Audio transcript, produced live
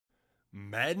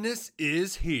Madness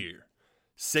is here.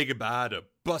 Say goodbye to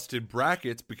busted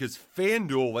brackets because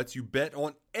FanDuel lets you bet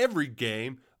on every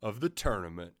game of the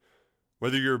tournament.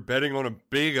 Whether you're betting on a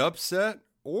big upset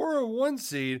or a one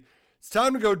seed, it's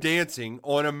time to go dancing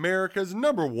on America's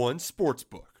 #1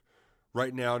 sportsbook.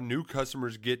 Right now, new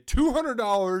customers get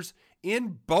 $200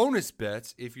 in bonus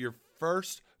bets if your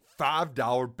first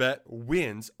 $5 bet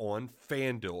wins on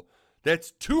FanDuel.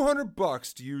 That's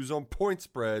 $200 to use on point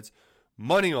spreads,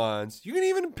 money lines. You can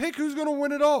even pick who's going to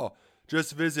win it all.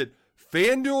 Just visit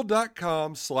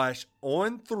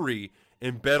FanDuel.com/on3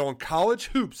 and bet on college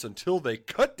hoops until they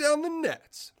cut down the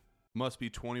nets. Must be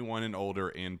 21 and older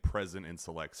and present in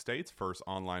select states. First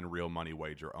online real money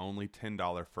wager only.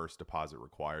 $10 first deposit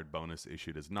required. Bonus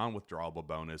issued as non-withdrawable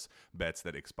bonus. Bets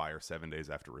that expire 7 days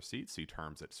after receipt. See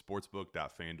terms at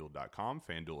sportsbook.fanduel.com.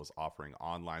 FanDuel is offering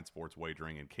online sports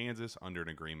wagering in Kansas under an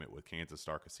agreement with Kansas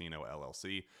Star Casino,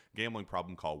 LLC. Gambling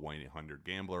problem? Call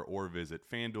 1-800-GAMBLER or visit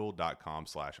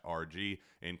fanduel.com/RG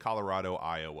in Colorado,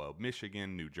 Iowa,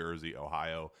 Michigan, New Jersey,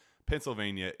 Ohio,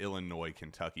 Pennsylvania, Illinois,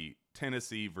 Kentucky,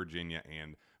 Tennessee, Virginia,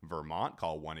 and Vermont.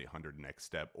 Call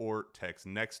 1-800-NEXT-STEP or text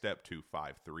NEXT-STEP to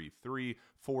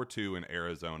 53342 in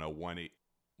Arizona,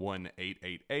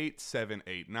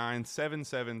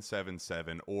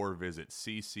 1-888-789-7777 or visit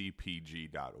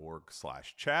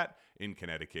ccpg.org/chat. In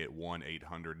Connecticut,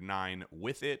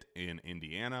 1-800-9-WITH-IT. In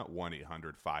Indiana,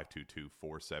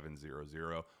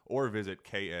 1-800-522-4700 or visit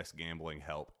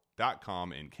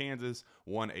ksgamblinghelp.com. In Kansas,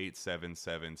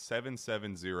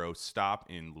 1-877-770-STOP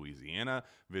in Louisiana.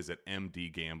 Visit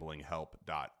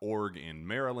mdgamblinghelp.org in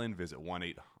Maryland. Visit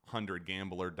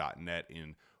 1-800-gambler.net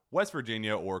in West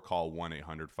Virginia or call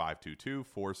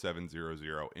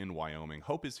 1-800-522-4700 in Wyoming.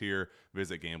 Hope is here.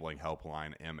 Visit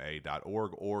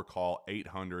gamblinghelplinema.org or call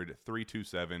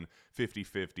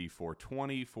 800-327-5050 for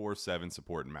 24/7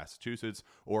 support in Massachusetts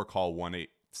or call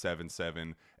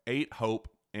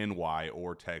 1-877-8-HOPE-NY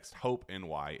or text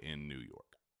HOPE-NY in New York.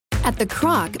 At The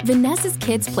Croc, Vanessa's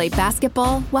kids play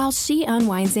basketball while she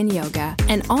unwinds in yoga.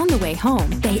 And on the way home,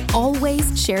 they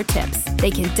always share tips.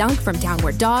 They can dunk from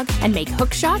downward dog and make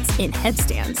hook shots in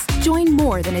headstands. Join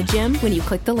more than a gym when you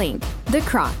click the link. The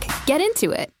Croc. Get into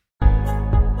it.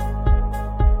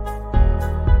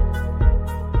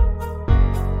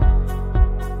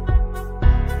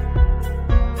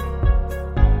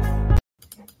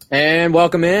 And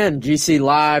welcome in, GC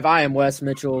Live. I am Wes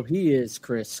Mitchell. He is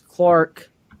Chris Clark.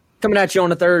 Coming at you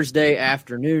on a Thursday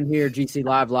afternoon here, GC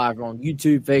Live on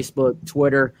YouTube, Facebook,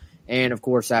 Twitter, and, of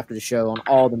course, after the show on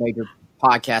all the major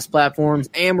podcast platforms.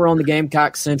 And we're on the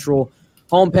Gamecock Central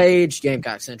homepage,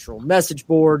 Gamecock Central message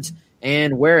boards,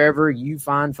 and wherever you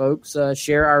find folks,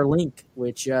 share our link,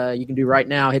 which you can do right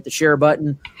now. Hit the share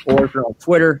button, or if you're on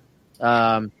Twitter,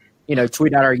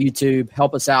 tweet out our YouTube.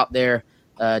 Help us out there.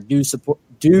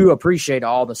 Do appreciate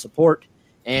all the support.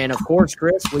 And, of course,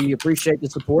 Chris, we appreciate the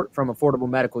support from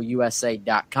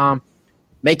AffordableMedicalUSA.com,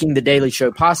 making the daily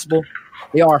show possible.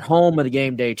 They are home of the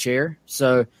Game Day Chair.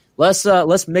 So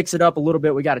let's mix it up a little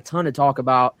bit. We got a ton to talk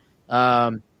about.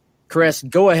 Chris,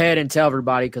 go ahead and tell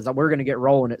everybody, because we're going to get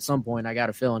rolling at some point, I got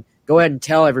a feeling. Go ahead and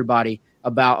tell everybody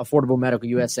about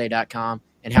AffordableMedicalUSA.com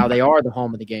and how they are the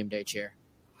home of the Game Day Chair.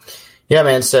 Yeah,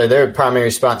 man. So they're a primary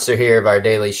sponsor here of our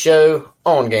daily show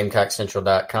on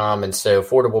GamecockCentral.com. And so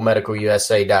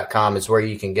AffordableMedicalUSA.com is where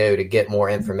you can go to get more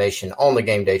information on the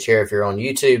Game Day Chair. If you're on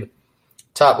YouTube,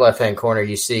 top left-hand corner,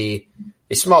 you see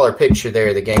a smaller picture there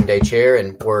of the Game Day Chair.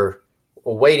 And we're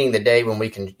awaiting the day when we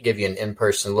can give you an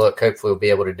in-person look. Hopefully we'll be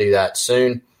able to do that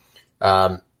soon.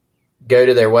 Go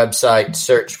to their website,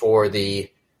 search for the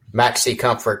Maxi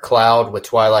Comfort Cloud with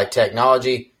Twilight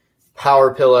Technology,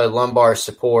 Power Pillow lumbar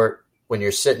support. When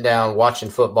you're sitting down watching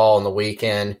football on the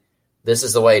weekend, this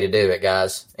is the way to do it,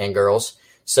 guys and girls.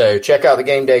 So check out the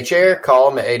Game Day Chair. Call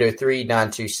them at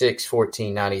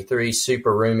 803-926-1493.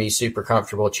 Super roomy, super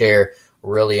comfortable chair.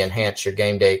 Really enhance your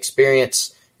game day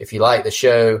experience. If you like the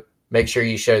show, make sure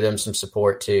you show them some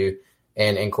support too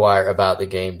and inquire about the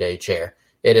Game Day Chair.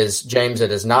 It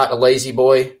is not a lazy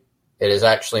boy. It is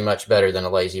actually much better than a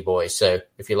lazy boy. So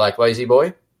if you like lazy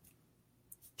boy,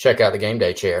 check out the Game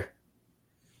Day Chair.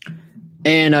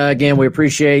 And, again, we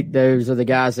appreciate those are the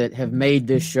guys that have made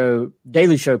this show,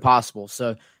 daily show, possible.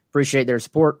 So appreciate their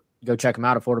support. Go check them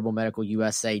out,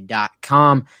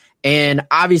 AffordableMedicalUSA.com. And,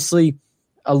 obviously,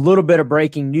 a little bit of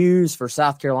breaking news for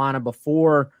South Carolina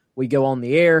before we go on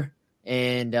the air.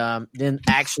 And then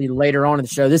actually later on in the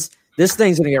show, this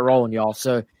thing's going to get rolling, y'all.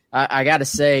 So I got to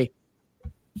say,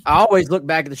 I always look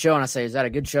back at the show and I say, is that a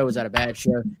good show? Is that a bad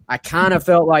show? I kind of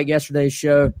felt like yesterday's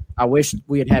show, I wish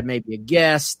we had maybe a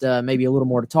guest, maybe a little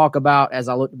more to talk about as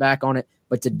I looked back on it.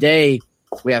 But today,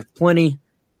 We have plenty.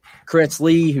 Chris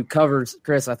Lee, who covers –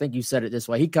 Chris, I think you said it this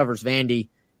way. He covers Vandy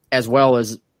as well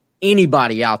as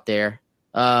anybody out there.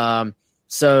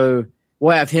 So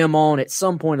we'll have him on at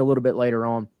some point a little bit later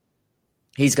on.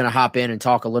 He's going to hop in and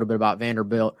talk a little bit about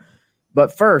Vanderbilt.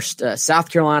 But first, South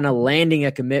Carolina landing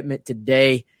a commitment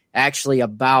today, actually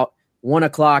about 1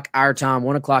 o'clock our time,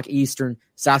 1 o'clock Eastern.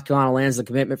 South Carolina lands the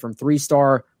commitment from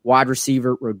 3-star wide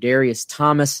receiver Rodarius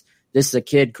Thomas. This is a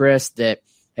kid, Chris, that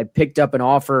had picked up an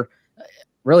offer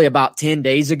really about 10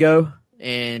 days ago,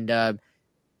 and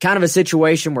kind of a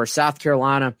situation where South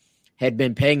Carolina had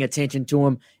been paying attention to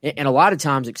him. And a lot of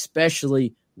times,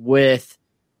 especially with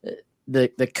the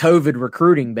COVID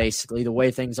recruiting, basically, the way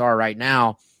things are right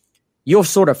now, you'll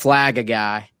sort of flag a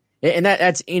guy, and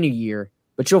that's any year,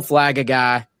 but you'll flag a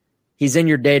guy. He's in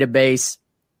your database.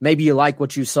 Maybe you like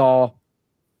what you saw.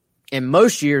 In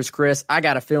most years, Chris, I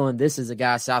got a feeling this is a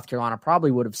guy South Carolina probably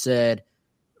would have said,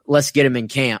 let's get him in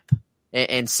camp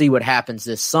and see what happens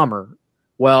this summer.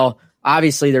 Well,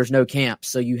 obviously there's no camp,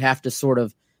 so you have to sort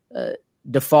of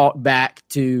default back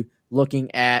to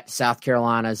looking at South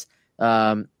Carolina's,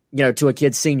 to a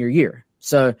kid's senior year.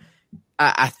 So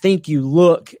I think you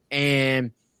look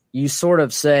and you sort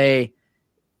of say,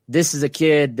 this is a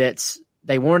kid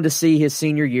they wanted to see his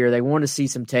senior year. They wanted to see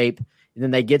some tape, and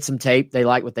then they get some tape. They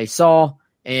like what they saw,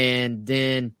 and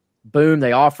then boom,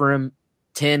 they offer him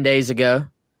 10 days ago,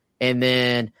 and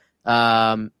then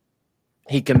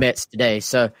he commits today.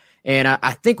 So, and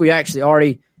I think we actually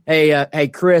already, hey,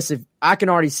 Chris, if I can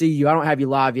already see you, I don't have you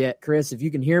live yet. Chris, if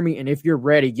you can hear me and if you're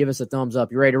ready, give us a thumbs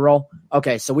up. You ready to roll?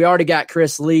 Okay, so we already got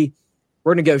Chris Lee.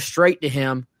 We're going to go straight to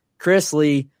him. Chris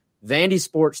Lee,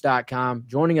 VandySports.com,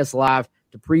 joining us live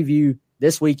to preview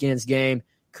this weekend's game.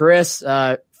 Chris,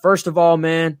 first of all,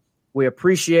 man, we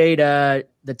appreciate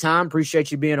the time.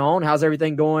 Appreciate you being on. How's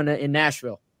everything going in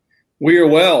Nashville? We are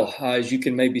well, as you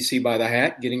can maybe see by the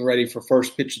hat, getting ready for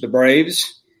first pitch of the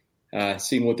Braves,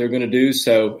 seeing what they're going to do.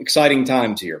 So exciting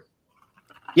times here.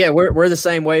 Yeah, we're the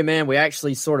same way, man. We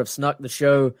actually sort of snuck the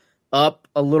show up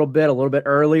a little bit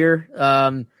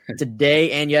earlier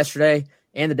today and yesterday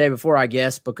and the day before, I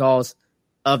guess, because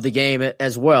of the game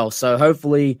as well. So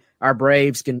hopefully our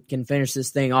Braves can finish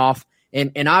this thing off.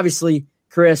 And obviously,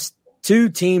 Chris, two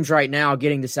teams right now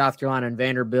getting to South Carolina and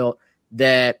Vanderbilt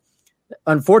that,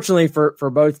 unfortunately for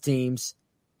both teams,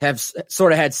 have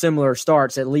sort of had similar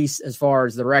starts, at least as far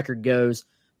as the record goes.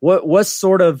 What's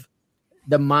sort of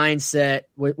the mindset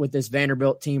with this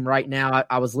Vanderbilt team right now?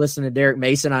 I was listening to Derek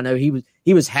Mason. I know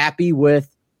he was happy with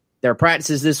their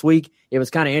practices this week. It was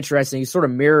kind of interesting. He sort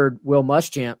of mirrored Will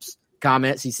Muschamp's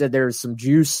comments. He said there's some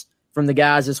juice from the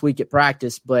guys this week at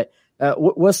practice. But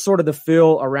what's sort of the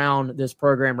feel around this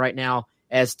program right now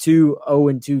as two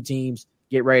 0-2 teams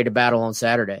get ready to battle on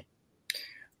Saturday?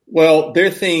 Well, their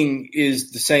thing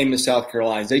is the same as South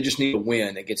Carolina's. They just need to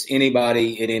win against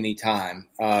anybody at any time.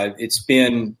 It's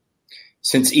been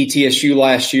since ETSU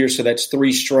last year, so that's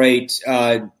 3 straight.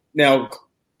 Now,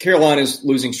 Carolina's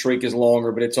losing streak is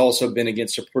longer, but it's also been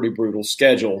against a pretty brutal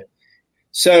schedule.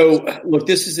 So, look,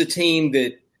 this is a team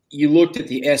that you looked at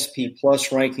the SP Plus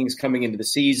rankings coming into the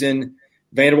season.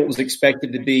 Vanderbilt was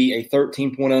expected to be a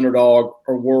 13-point underdog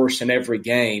or worse in every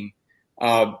game.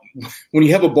 When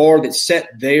you have a bar that's set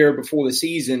there before the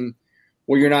season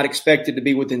where you're not expected to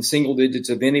be within single digits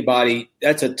of anybody,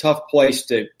 that's a tough place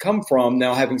to come from.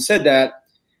 Now, having said that,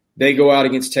 they go out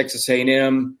against Texas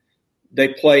A&M. They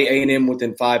play A&M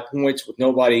within 5 points with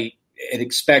nobody had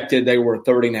expected. They were a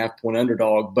 30.5-point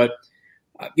underdog. But,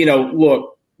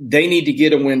 look, they need to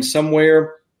get a win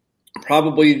somewhere.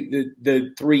 Probably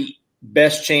the 3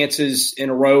 best chances in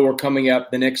a row are coming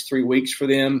up the next 3 weeks for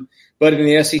them. But in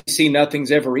the SEC,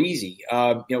 nothing's ever easy.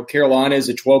 Carolina is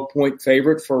a 12-point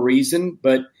favorite for a reason,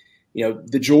 but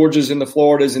the Georgias and the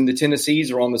Floridas and the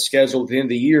Tennessees are on the schedule at the end of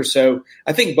the year. So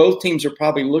I think both teams are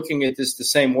probably looking at this the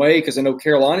same way, because I know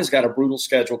Carolina's got a brutal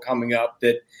schedule coming up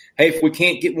that, hey, if we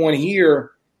can't get one here,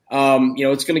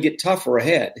 it's going to get tougher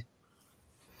ahead.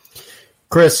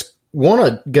 Chris,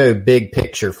 want to go big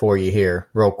picture for you here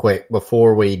real quick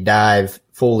before we dive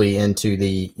fully into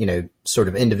the, sort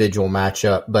of individual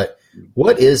matchup. But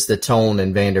what is the tone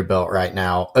in Vanderbilt right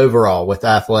now overall with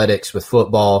athletics, with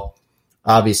football?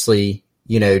 Obviously,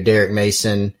 Derek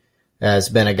Mason has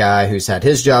been a guy who's had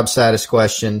his job status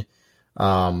questioned.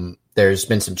 There's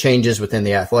been some changes within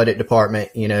the athletic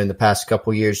department, in the past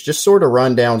couple of years. Just sort of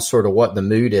run down sort of what the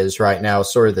mood is right now,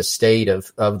 sort of the state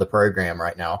of the program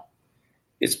right now.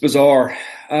 It's bizarre.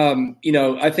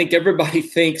 I think everybody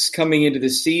thinks coming into the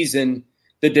season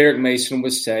that Derek Mason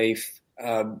was safe.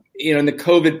 And the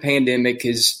COVID pandemic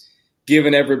has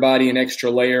given everybody an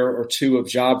extra layer or two of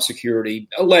job security,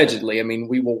 allegedly. I mean,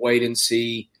 we will wait and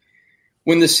see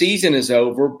when the season is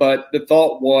over. But the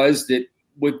thought was that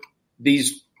with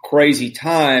these crazy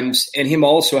times and him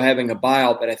also having a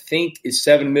buyout that I think is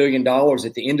 $7 million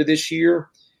at the end of this year,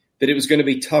 that it was going to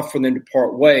be tough for them to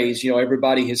part ways. You know,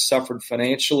 everybody has suffered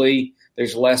financially.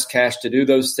 There's less cash to do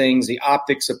those things. The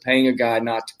optics of paying a guy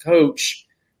not to coach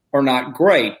are not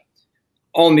great.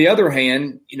 On the other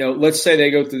hand, you know, let's say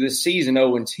they go through this season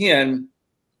 0-10.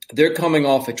 They're coming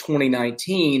off of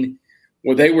 2019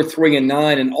 where they were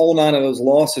 3-9, and all 9 of those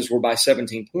losses were by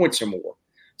 17 points or more.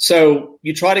 So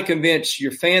you try to convince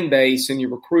your fan base and your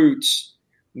recruits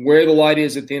where the light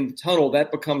is at the end of the tunnel. That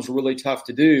becomes really tough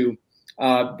to do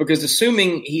because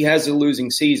assuming he has a losing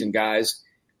season, guys,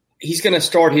 he's going to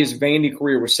start his Vandy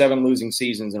career with 7 losing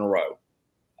seasons in a row.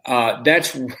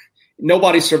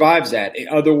 Nobody survives that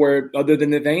other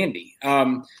than the Vandy.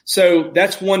 So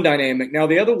that's one dynamic. Now,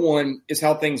 the other one is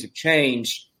how things have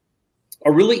changed.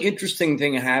 A really interesting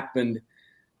thing happened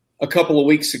a couple of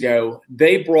weeks ago.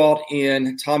 They brought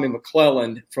in Tommy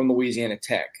McClelland from Louisiana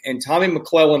Tech, and Tommy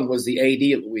McClelland was the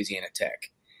AD at Louisiana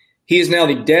Tech. He is now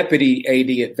the deputy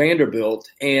AD at Vanderbilt,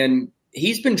 and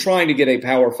he's been trying to get a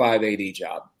Power 5 AD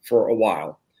job for a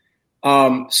while.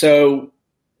 So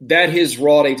that has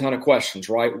wrought a ton of questions,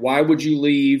 right? Why would you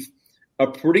leave a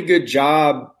pretty good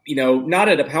job, you know, not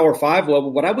at a Power 5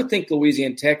 level, but I would think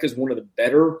Louisiana Tech is one of the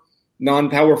better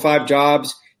non-Power 5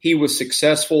 jobs. He was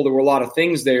successful. There were a lot of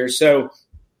things there. So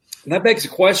that begs the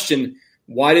question,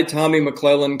 why did Tommy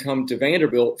McClelland come to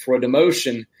Vanderbilt for a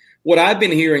demotion? What I've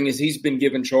been hearing is he's been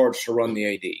given charge to run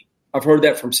the AD. I've heard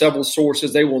that from several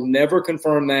sources. They will never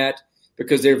confirm that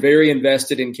because they're very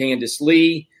invested in Candace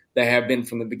Lee. They have been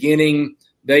from the beginning.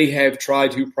 They have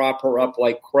tried to prop her up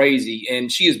like crazy,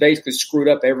 and she has basically screwed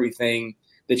up everything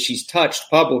that she's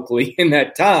touched publicly in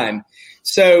that time.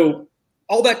 So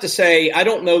all that to say, I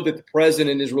don't know that the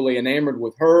president is really enamored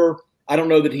with her. I don't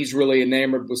know that he's really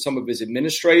enamored with some of his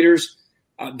administrators.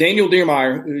 Daniel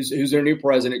Diermeyer, who's their new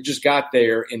president, just got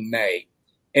there in May.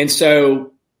 And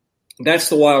so that's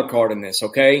the wild card in this,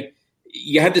 okay?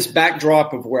 You have this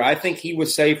backdrop of where I think he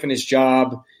was safe in his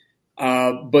job,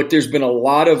 but there's been a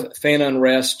lot of fan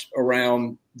unrest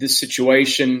around this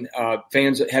situation.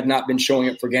 Fans have not been showing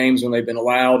up for games when they've been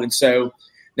allowed. And so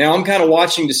now I'm kind of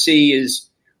watching to see is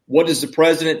what does the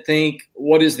president think?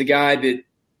 What is the guy that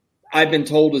I've been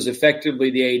told is effectively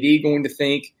the AD going to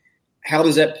think? How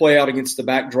does that play out against the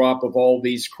backdrop of all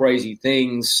these crazy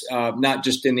things, not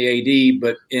just in the AD,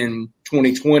 but in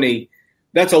 2020?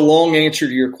 That's a long answer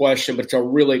to your question, but it's a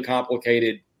really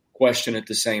complicated question at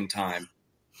the same time.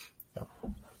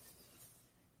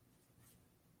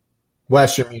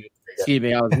 Wes, you're muted. Excuse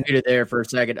me, I was muted there for a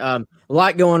second. A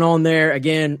lot going on there.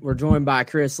 Again, we're joined by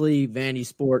Chris Lee,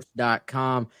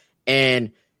 VandySports.com.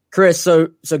 And Chris, so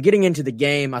getting into the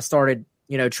game, I started,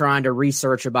 trying to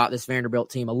research about this Vanderbilt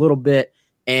team a little bit,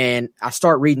 and I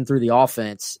start reading through the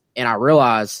offense, and I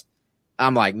realize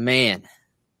I'm like, man,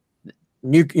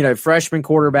 new, freshman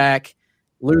quarterback,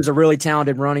 lose a really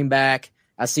talented running back.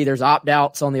 I see there's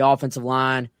opt-outs on the offensive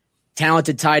line.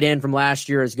 Talented tight end from last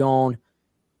year is gone.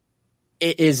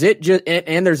 Is it just,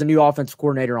 and there's a new offensive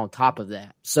coordinator on top of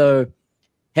that. So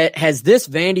has this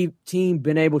Vandy team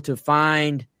been able to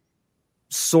find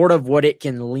sort of what it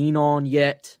can lean on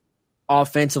yet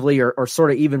offensively, or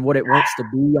sort of even what it wants to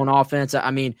be on offense?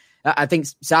 I mean, I think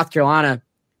South Carolina,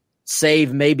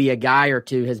 save maybe a guy or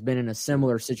two, has been in a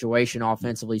similar situation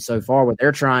offensively so far, where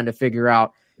they're trying to figure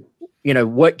out,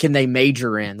 what can they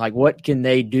major in? Like, what can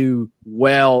they do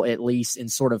well, at least, and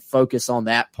sort of focus on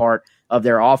that part of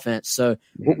their offense. So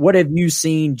what have you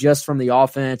seen just from the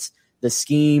offense, the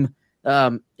scheme?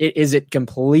 Is it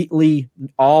completely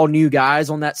all new guys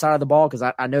on that side of the ball? Because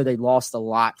I know they lost a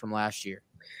lot from last year.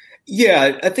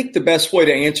 Yeah, I think the best way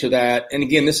to answer that, and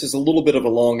again, this is a little bit of a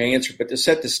long answer, but to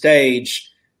set the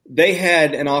stage, they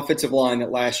had an offensive line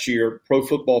that last year, Pro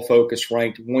Football Focus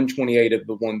ranked 128 of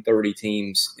the 130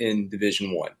 teams in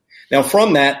Division I. Now,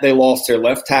 from that, they lost their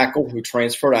left tackle, who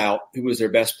transferred out, who was their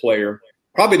best player,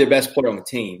 probably their best player on the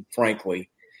team, frankly.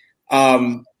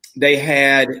 They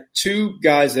had 2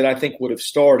 guys that I think would have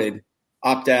started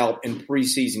opt out in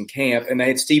preseason camp, and they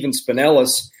had Steven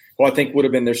Spinellis, who I think would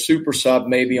have been their super sub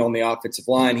maybe on the offensive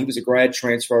line. He was a grad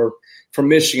transfer from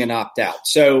Michigan, opt out.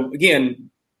 So, again,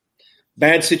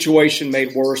 bad situation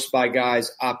made worse by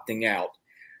guys opting out.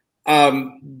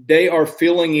 They are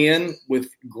filling in with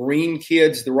green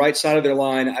kids, the right side of their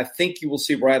line. I think you will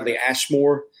see Bradley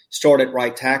Ashmore start at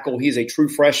right tackle. He's a true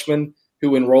freshman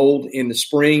who enrolled in the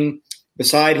spring.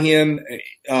 Beside him,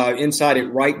 inside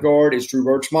at right guard, is Drew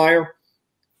Birchmeyer.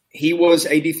 he was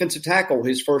a defensive tackle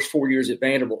his first 4 years at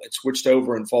Vanderbilt and switched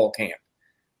over in fall camp.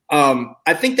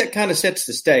 I think that kind of sets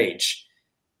the stage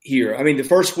here. I mean, the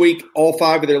first week, all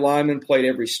 5 of their linemen played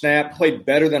every snap, played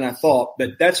better than I thought,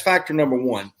 but that's factor number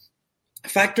 1.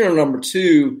 Factor number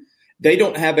 2, they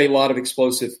don't have a lot of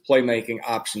explosive playmaking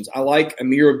options. I like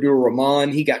Amir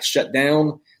Abdur-Rahman. He got shut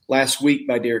down last week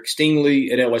by Derek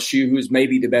Stingley at LSU, who is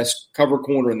maybe the best cover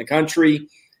corner in the country.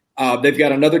 They've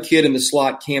got another kid in the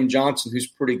slot, Cam Johnson, who's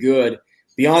pretty good.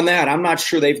 Beyond that, I'm not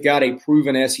sure they've got a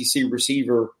proven SEC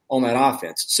receiver on that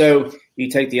offense. So you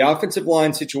take the offensive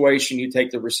line situation, you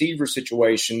take the receiver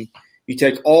situation, you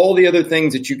take all the other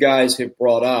things that you guys have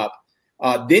brought up,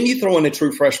 then you throw in a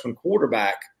true freshman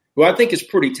quarterback, who I think is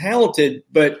pretty talented,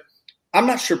 but I'm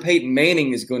not sure Peyton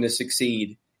Manning is going to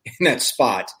succeed in that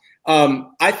spot.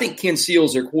 I think Ken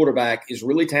Seals, their quarterback, is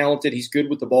really talented. He's good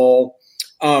with the ball.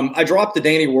 I dropped the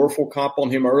Danny Werfel comp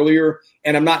on him earlier,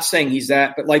 and I'm not saying he's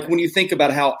that, but like when you think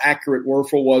about how accurate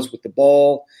Werfel was with the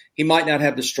ball, he might not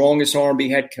have the strongest arm, but he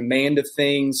had command of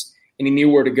things, and he knew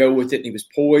where to go with it, and he was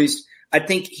poised. I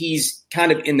think he's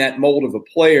kind of in that mold of a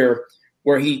player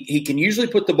where he can usually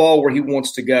put the ball where he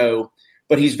wants to go,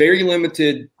 but he's very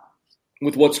limited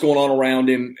with what's going on around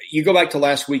him. You go back to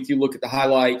last week, you look at the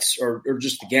highlights or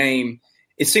just the game,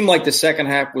 it seemed like the second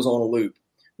half was on a loop,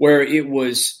 where it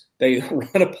was – they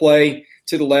run a play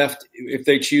to the left if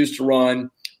they choose to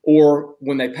run, or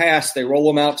when they pass, they roll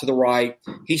them out to the right.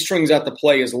 He strings out the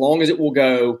play as long as it will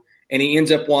go, and he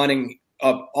ends up winding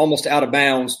up almost out of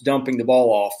bounds, dumping the ball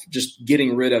off, just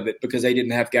getting rid of it because they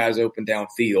didn't have guys open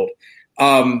downfield.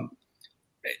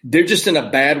 They're just in a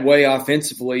bad way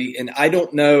offensively, and I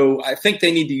don't know. I think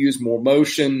they need to use more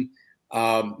motion,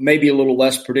 maybe a little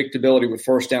less predictability with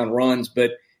first down runs,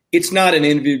 but it's not an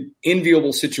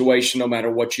enviable situation no matter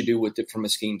what you do with it from a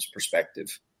schemes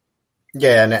perspective.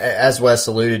 Yeah, and as Wes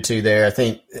alluded to there, I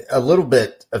think a little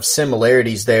bit of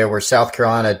similarities there where South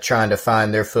Carolina trying to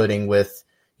find their footing with,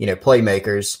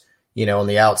 playmakers, on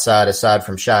the outside aside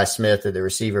from Shi Smith at the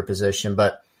receiver position.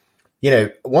 But,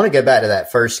 I want to go back to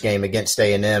that first game against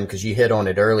A&M because you hit on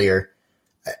it earlier.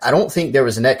 I don't think there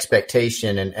was an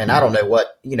expectation, and I don't know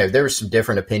what, there were some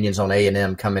different opinions on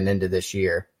A&M coming into this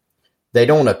year. They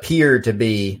don't appear to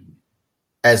be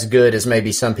as good as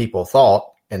maybe some people thought,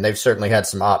 and they've certainly had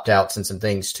some opt-outs and some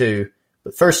things too.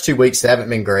 But first 2 weeks, they haven't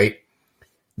been great.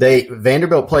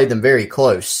 Vanderbilt played them very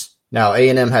close. Now,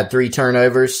 A&M had 3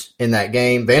 turnovers in that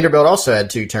game. Vanderbilt also had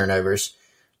 2 turnovers.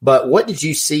 But what did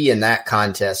you see in that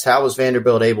contest? How was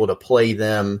Vanderbilt able to play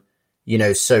them,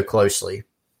 so closely?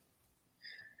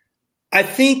 I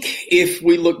think if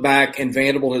we look back and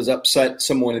Vanderbilt has upset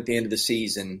someone at the end of the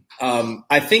season,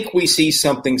 I think we see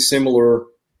something similar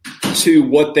to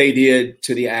what they did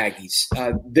to the Aggies.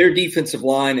 Their defensive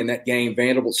line in that game,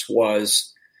 Vanderbilt's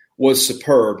was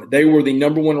superb. They were the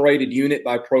number 1 rated unit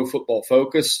by Pro Football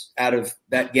Focus out of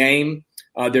that game.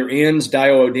 Their ends,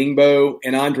 Dayo Odingbo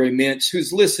and Andre Mintz,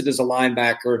 who's listed as a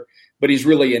linebacker, but he's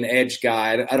really an edge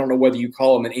guy. I don't know whether you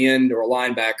call him an end or a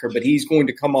linebacker, but he's going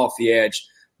to come off the edge.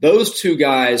 Those 2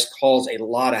 guys cause a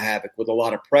lot of havoc with a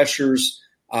lot of pressures.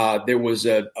 There was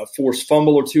a forced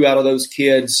fumble or 2 out of those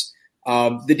kids.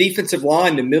 The defensive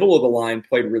line, the middle of the line,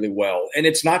 played really well. And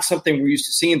it's not something we're used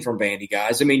to seeing from Vandy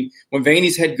guys. I mean, when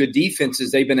Vandy's had good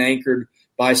defenses, they've been anchored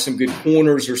by some good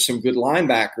corners or some good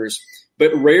linebackers.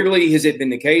 But rarely has it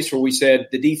been the case where we said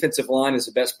the defensive line is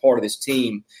the best part of this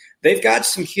team. They've got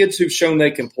some kids who've shown they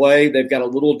can play. They've got a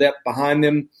little depth behind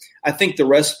them. I think the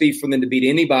recipe for them to beat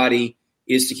anybody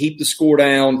is to keep the score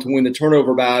down, to win the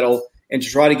turnover battle, and to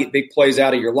try to get big plays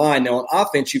out of your line. Now, on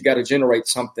offense, you've got to generate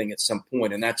something at some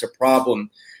point, and that's a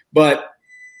problem. But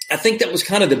I think that was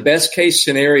kind of the best-case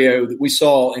scenario that we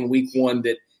saw in week 1,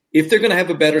 that if they're going to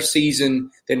have a better season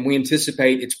than we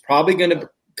anticipate, it's probably going to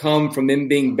come from them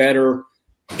being better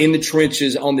in the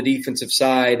trenches on the defensive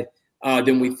side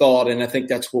than we thought, and I think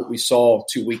that's what we saw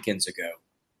 2 weekends ago.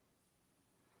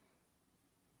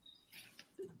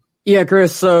 Yeah,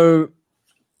 Chris, so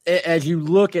as you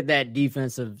look at that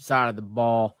defensive side of the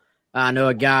ball, I know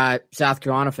a guy South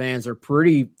Carolina fans are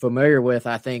pretty familiar with,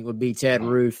 I think, would be Ted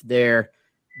Roof. Their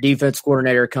defense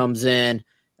coordinator comes in.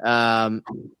 Kind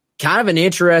of an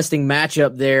interesting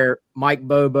matchup there, Mike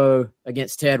Bobo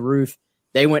against Ted Roof.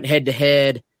 They went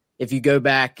head-to-head. If you go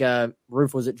back,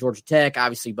 Roof was at Georgia Tech,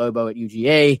 obviously Bobo at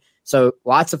UGA. So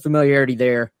lots of familiarity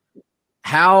there.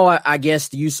 How, I guess,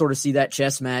 do you sort of see that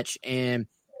chess match? And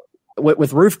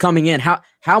with Roof coming in,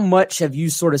 how much have you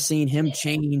sort of seen him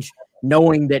change,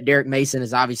 knowing that Derek Mason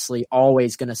is obviously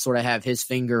always going to sort of have his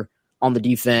finger on the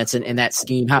defense and that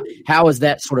scheme? How is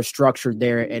that sort of structured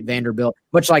there at Vanderbilt,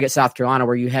 much like at South Carolina,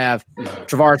 where you have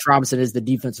Travaris Robinson as the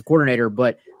defensive coordinator,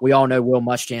 but we all know Will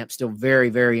Muschamp still very,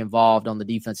 very involved on the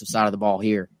defensive side of the ball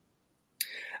here?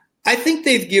 I think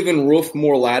they've given Roof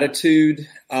more latitude.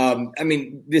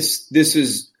 This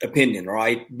is opinion,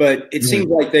 right? But it seems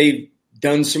like they've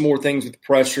done some more things with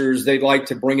pressures. They'd like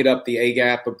to bring it up the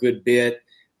A-gap a good bit.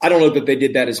 I don't know that they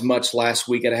did that as much last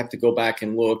week. I'd have to go back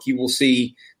and look. You will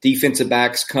see defensive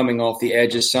backs coming off the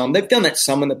edges some. They've done that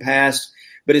some in the past,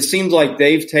 but it seems like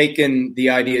they've taken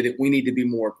the idea that we need to be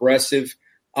more aggressive.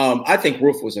 I think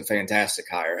Roof was a fantastic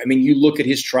hire. I mean, you look at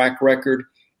his track record,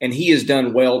 and he has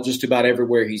done well just about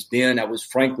everywhere he's been. I was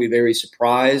frankly very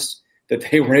surprised that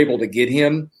they were able to get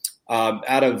him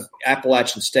out of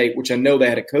Appalachian State, which I know they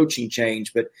had a coaching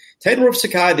change. But Ted Roof's a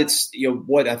guy that's,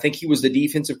 I think he was the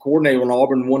defensive coordinator when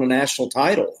Auburn won a national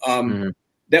title.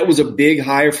 That was a big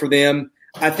hire for them.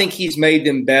 I think he's made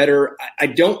them better. I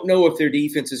don't know if their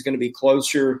defense is going to be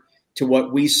closer to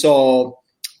what we saw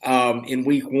in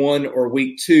week 1 or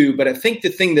week 2. But I think the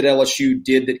thing that LSU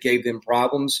did that gave them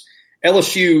problems,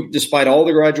 LSU, despite all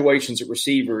the graduations at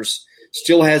receivers,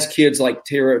 still has kids like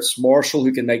Terrence Marshall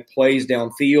who can make plays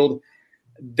downfield.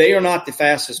 They are not the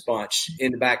fastest bunch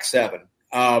in the back seven.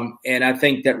 And I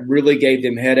think that really gave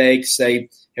them headaches. They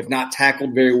have not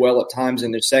tackled very well at times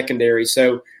in their secondary.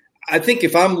 So I think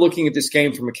if I'm looking at this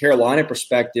game from a Carolina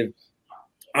perspective,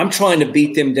 I'm trying to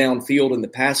beat them downfield in the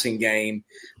passing game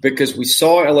because we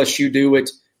saw LSU do it.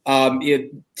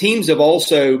 Teams have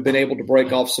also been able to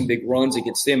break off some big runs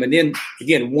against them. And then,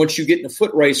 again, once you get in a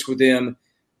foot race with them,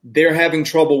 they're having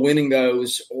trouble winning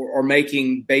those or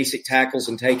making basic tackles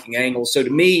and taking angles. So to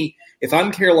me, if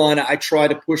I'm Carolina, I try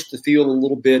to push the field a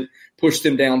little bit, push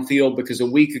them downfield, because a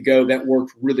week ago that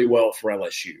worked really well for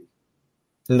LSU.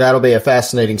 And that'll be a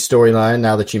fascinating storyline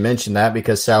now that you mentioned that,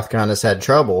 because South Carolina's had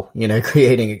trouble,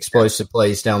 creating explosive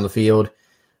plays down the field.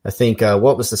 I think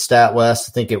what was the stat, Wes?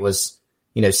 I think it was,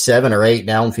 7 or 8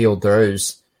 downfield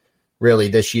throws really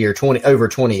this year, over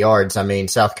 20 yards. I mean,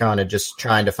 South Carolina just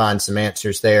trying to find some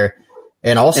answers there.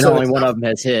 And also only one of them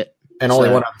has hit. Only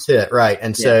one of them's hit, right.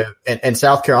 And so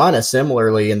South Carolina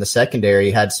similarly in the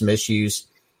secondary had some issues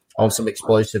on some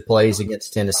explosive plays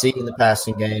against Tennessee in the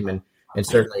passing game and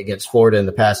certainly against Florida in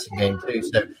the passing game too.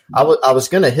 So I was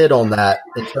going to hit on that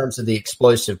in terms of the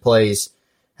explosive plays.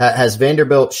 Has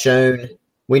Vanderbilt shown –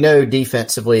 we know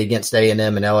defensively against A&M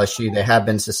and LSU, they have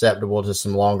been susceptible to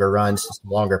some longer runs,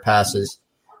 some longer passes.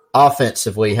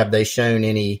 Offensively, have they shown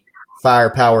any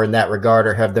firepower in that regard,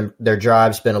 or have their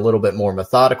drives been a little bit more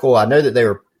methodical? I know that they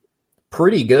were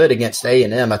pretty good against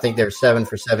A&M. I think they were 7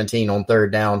 for 17 on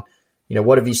third down.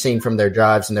 What have you seen from their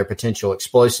drives and their potential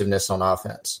explosiveness on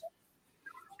offense?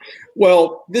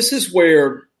 Well, this is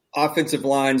where offensive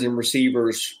lines and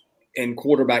receivers and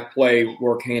quarterback play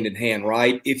work hand in hand,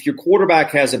 right? If your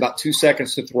quarterback has about 2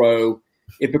 seconds to throw,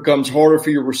 it becomes harder for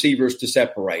your receivers to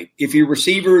separate. If your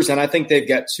receivers, and I think they've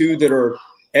got 2 that are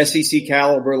SEC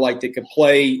caliber, like they could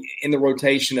play in the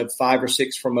rotation of 5 or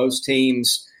 6 for most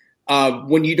teams,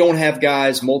 when you don't have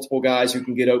multiple guys who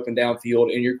can get open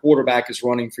downfield and your quarterback is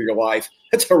running for your life,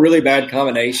 that's a really bad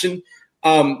combination.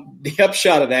 The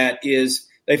upshot of that is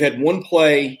they've had one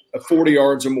play of 40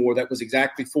 yards or more. That was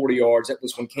exactly 40 yards. That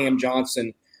was when Cam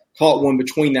Johnson caught one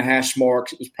between the hash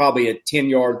marks. It was probably a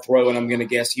 10-yard throw, and I'm going to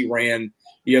guess he ran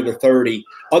the other 30.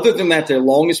 Other than that, their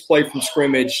longest play from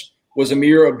scrimmage was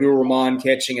Amir Abdul-Rahman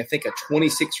catching, I think, a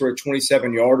 26 or a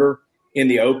 27-yarder in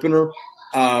the opener.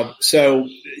 So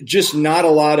just not a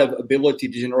lot of ability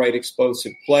to generate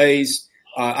explosive plays.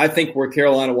 I think where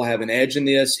Carolina will have an edge in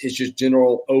this is just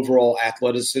general overall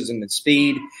athleticism and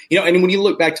speed. And when you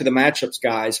look back to the matchups,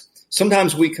 guys,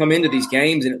 sometimes we come into these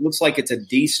games and it looks like it's a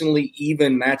decently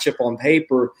even matchup on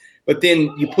paper, but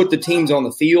then you put the teams on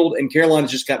the field and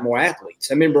Carolina's just got more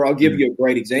athletes. I remember, I'll give you a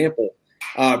great example.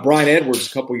 Brian Edwards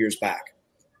a couple years back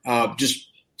just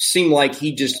seemed like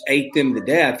he just ate them to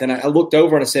death. And I looked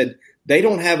over and I said, they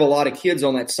don't have a lot of kids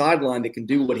on that sideline that can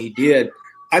do what he did.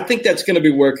 I think that's going to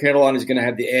be where Carolina is going to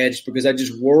have the edge, because I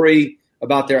just worry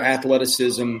about their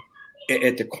athleticism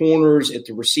at the corners, at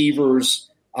the receivers,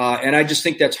 and I just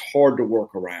think that's hard to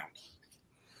work around.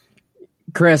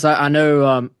 Chris, I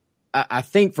know I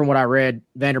think from what I read,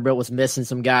 Vanderbilt was missing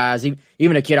some guys,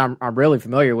 even a kid I'm really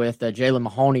familiar with, Jalen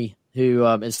Mahoney, who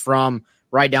is from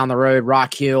right down the road,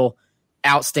 Rock Hill,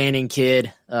 outstanding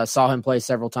kid. Saw him play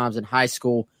several times in high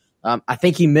school. I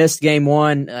think he missed game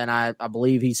 1, and I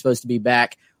believe he's supposed to be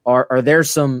back. Are there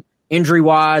some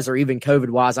injury-wise or even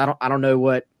COVID-wise? I don't know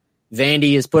what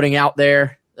Vandy is putting out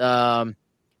there. I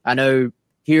know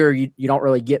here you don't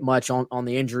really get much on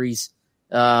the injuries.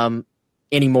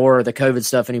 anymore, or the COVID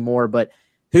stuff anymore, but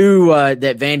who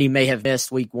that Vandy may have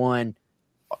missed week 1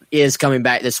 is coming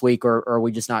back this week, or are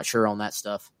we just not sure on that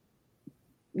stuff?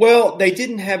 Well, they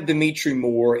didn't have Dimitri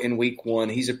Moore in week 1.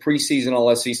 He's a preseason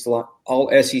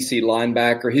all-SEC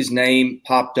linebacker. His name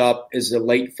popped up as a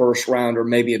late first rounder,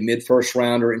 maybe a mid-first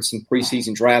rounder in some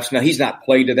preseason drafts. Now, he's not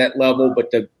played to that level,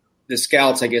 but the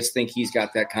scouts, I guess, think he's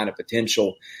got that kind of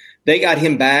potential. They got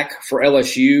him back for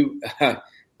LSU.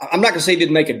 I'm not going to say it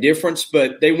didn't make a difference,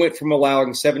 but they went from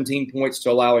allowing 17 points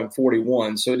to allowing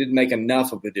 41, so it didn't make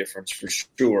enough of a difference for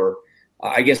sure.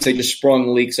 I guess they just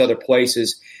sprung leaks other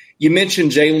places. You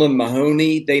mentioned Jalen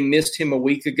Mahoney. They missed him a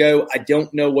week ago. I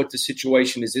don't know what the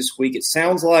situation is this week. It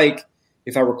sounds like,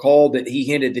 if I recall, that he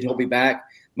hinted that he'll be back.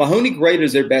 Mahoney graded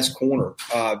as their best corner,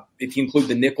 if you include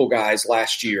the nickel guys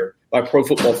last year by Pro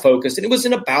Football Focus, and it was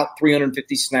in about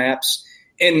 350 snaps.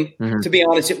 And to be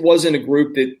honest, it wasn't a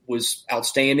group that was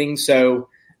outstanding. So,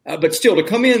 but still, to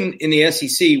come in the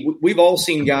SEC, we've all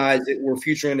seen guys that were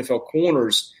future NFL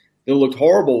corners that looked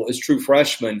horrible as true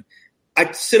freshmen.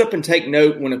 I sit up and take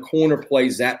note when a corner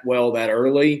plays that well that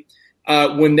early.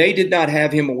 When they did not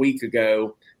have him a week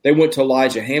ago, they went to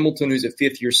Elijah Hamilton, who's a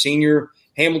fifth-year senior.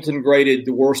 Hamilton graded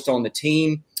the worst on the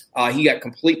team. He got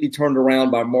completely turned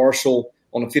around by Marshall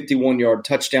on a 51-yard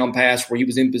touchdown pass where he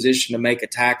was in position to make a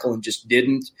tackle and just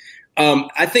didn't.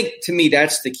 I think, to me,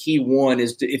 that's the key one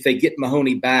is if they get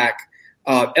Mahoney back.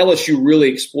 LSU really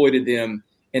exploited them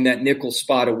in that nickel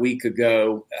spot a week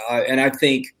ago, and I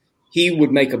think he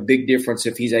would make a big difference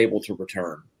if he's able to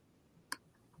return.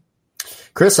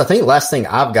 Chris, I think the last thing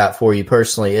I've got for you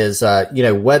personally is,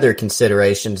 weather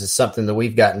considerations is something that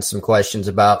we've gotten some questions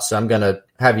about. So I'm going to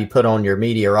have you put on your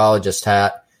meteorologist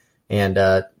hat and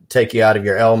take you out of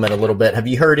your element a little bit. Have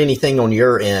you heard anything on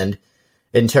your end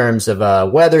in terms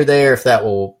of weather there, if that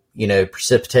will,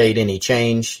 precipitate any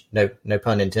change, no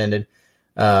pun intended,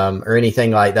 or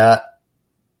anything like that?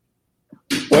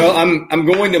 Well, I'm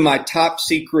going to my top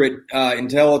secret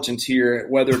intelligence here at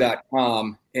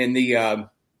weather.com, and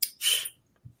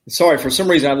sorry, for some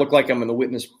reason I look like I'm in the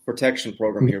witness protection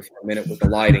program here for a minute with the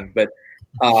lighting, but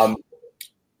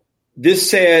this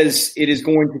says it is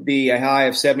going to be a high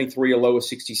of 73, a low of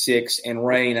 66, and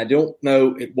rain. I don't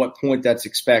know at what point that's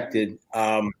expected,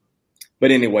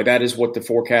 but anyway, that is what the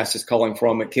forecast is calling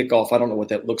from at kickoff. I don't know what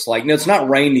that looks like. Now, it's not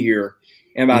rained here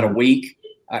in about a week.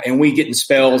 And we get in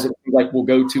spells. It looks like we'll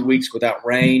go 2 weeks without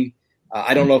rain.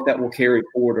 I don't know if that will carry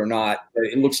forward or not, but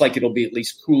it looks like it'll be at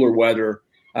least cooler weather,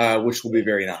 which will be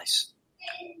very nice.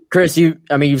 Chris,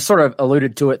 you've sort of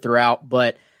alluded to it throughout,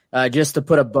 but just to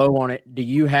put a bow on it, do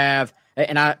you have –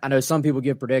 and I know some people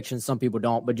give predictions, some people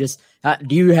don't, but just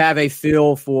do you have a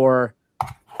feel for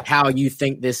how you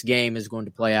think this game is going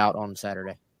to play out on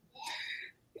Saturday?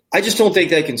 I just don't think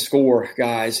they can score,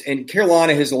 guys. And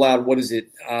Carolina has allowed,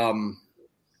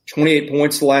 28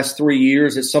 points the last 3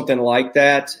 years. It's something like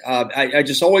that. I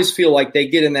just always feel like they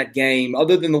get in that game,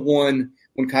 other than the one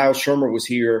when Kyle Shermer was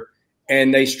here,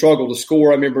 and they struggle to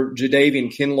score. I remember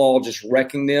Jadeveon Kinlaw just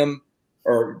wrecking them,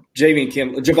 or Javon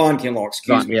Kinlaw,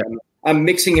 excuse me. Yeah. I'm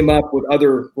mixing him up with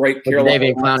other great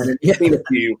Carolina. Yeah. Seen a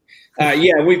few.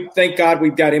 Thank God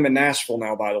we've got him in Nashville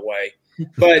now, by the way.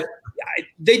 But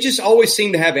they just always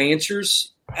seem to have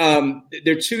answers.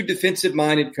 They're two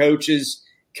defensive-minded coaches.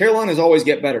 Carolina's always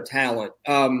get better talent.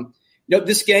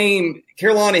 This game,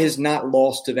 Carolina has not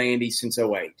lost to Vandy since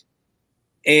 2008.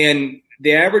 And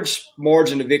the average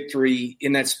margin of victory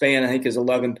in that span, I think, is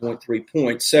 11.3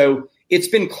 points. So it's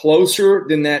been closer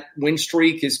than that win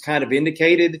streak is kind of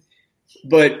indicated.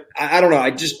 But I don't know.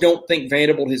 I just don't think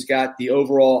Vanderbilt has got the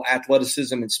overall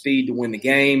athleticism and speed to win the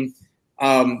game.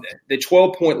 The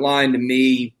 12-point line to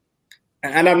me,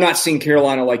 and I'm not seeing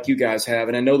Carolina like you guys have,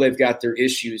 and I know they've got their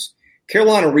issues.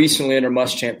 Carolina recently under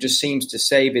Muschamp just seems to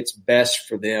save its best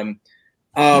for them.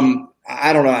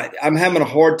 I don't know. I'm having a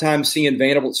hard time seeing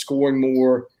Vanderbilt scoring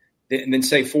more than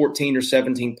say 14 or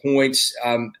 17 points.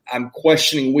 I'm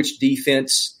questioning which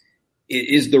defense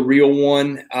is the real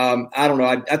one. I don't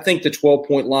know. I think the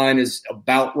 12-point line is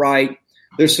about right.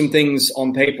 There's some things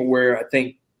on paper where I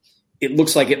think it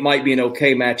looks like it might be an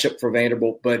okay matchup for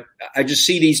Vanderbilt, but I just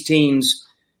see these teams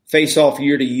face off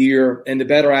year to year, and the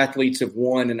better athletes have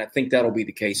won, and I think that'll be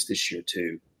the case this year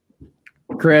too.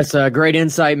 Chris, great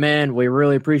insight, man. We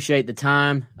really appreciate the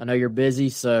time. I know you're busy,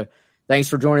 so thanks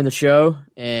for joining the show,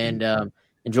 and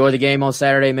enjoy the game on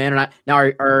Saturday, man.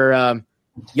 And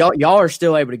y'all are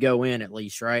still able to go in at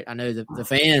least, right? I know the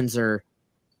fans are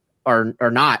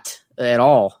not at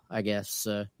all, I guess.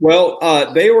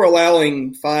 Well, they were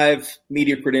allowing 5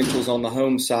 media credentials on the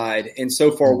home side, and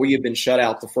so far we have been shut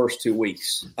out the first 2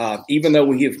 weeks. Even though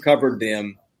we have covered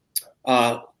them,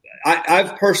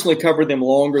 I've personally covered them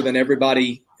longer than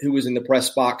everybody who was in the press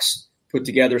box put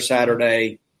together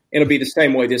Saturday. It'll be the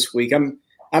same way this week.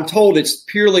 I'm told it's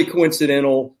purely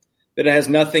coincidental, that it has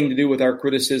nothing to do with our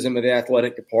criticism of the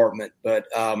athletic department. But,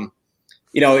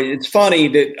 it's funny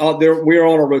that we're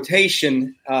on a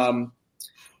rotation, and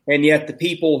yet the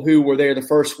people who were there the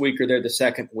first week are there the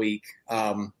second week.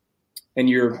 And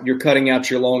you're cutting out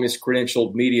your longest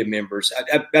credentialed media members.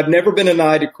 I've never been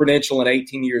denied a credential in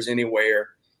 18 years anywhere,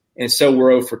 and so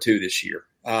we're 0 for 2 this year.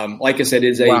 Like I said,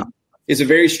 it's a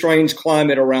very strange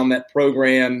climate around that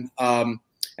program, and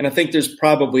I think there's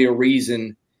probably a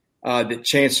reason that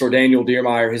Chancellor Daniel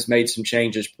Diermeyer has made some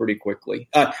changes pretty quickly.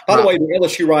 By the way, the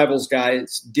LSU Rivals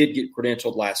guys did get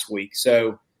credentialed last week,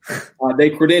 so they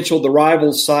credentialed the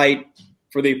Rivals site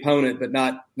for the opponent, but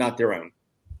not their own.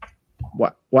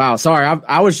 Wow. Sorry.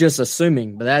 I was just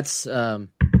assuming, but that's I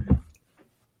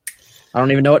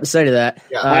don't even know what to say to that.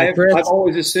 Yeah, I've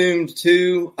always assumed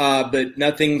too, but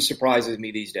nothing surprises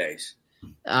me these days.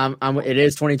 It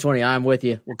is 2020. I'm with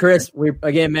you. Well, Chris, we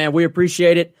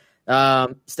appreciate it.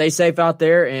 Stay safe out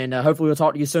there, and hopefully we'll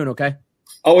talk to you soon. Okay.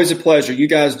 Always a pleasure. You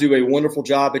guys do a wonderful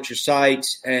job at your site,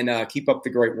 and keep up the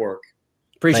great work.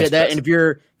 Appreciate that. Chris. And if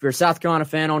you're a South Carolina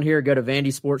fan on here, go to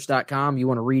vandysports.com. You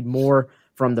want to read more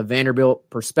from the Vanderbilt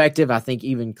perspective. I think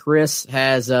even Chris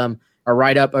has a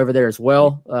write-up over there as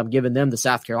well, giving them the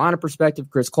South Carolina perspective.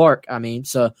 Chris Clark,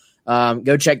 So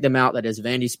go check them out. That is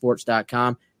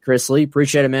vandysports.com. Chris Lee,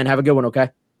 appreciate it, man. Have a good one, okay?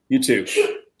 You too.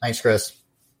 Thanks, Chris.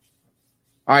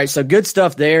 All right, so good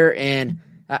stuff there. And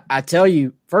I tell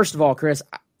you, first of all, Chris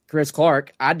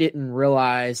Clark, I didn't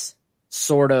realize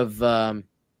sort of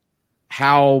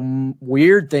how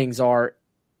weird things are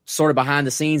sort of behind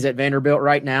the scenes at Vanderbilt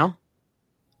right now.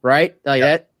 Right? Like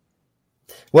that.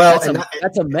 Well,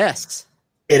 that's a mess.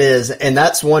 It is. And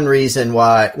that's one reason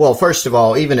why, well, first of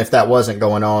all, even if that wasn't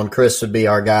going on, Chris would be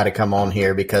our guy to come on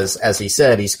here because, as he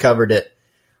said, he's covered it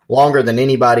longer than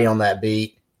anybody on that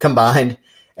beat combined.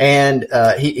 And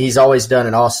he's always done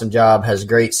an awesome job, has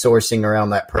great sourcing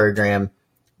around that program.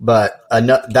 But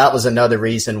that was another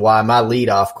reason why my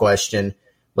leadoff question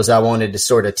was I wanted to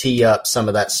sort of tee up some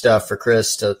of that stuff for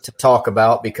Chris to talk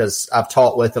about because I've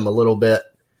talked with him a little bit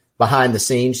behind the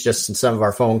scenes just in some of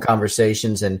our phone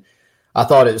conversations, and I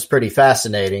thought it was pretty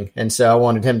fascinating. And so I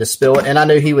wanted him to spill it, and I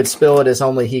knew he would spill it as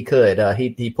only he could.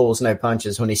 He pulls no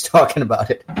punches when he's talking about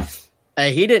it.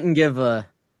 Hey, he didn't give we're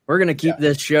going to keep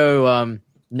this show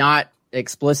not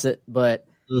explicit, but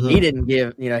he didn't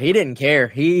give, he didn't care.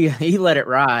 He let it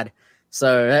ride.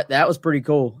 So that was pretty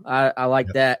cool. I like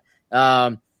that.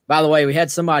 By the way, we had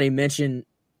somebody mention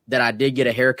that I did get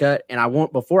a haircut,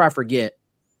 and before I forget,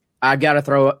 I got to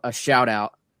throw a shout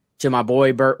out to my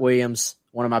boy, Bert Williams,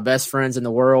 one of my best friends in the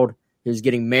world, who's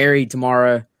getting married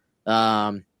tomorrow.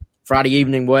 Friday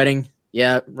evening wedding.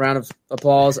 Yeah. Round of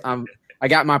applause. I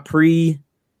got my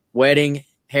pre-wedding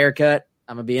haircut.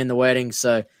 I'm going to be in the wedding.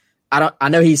 So I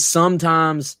know he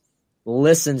sometimes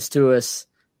listens to us,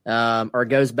 or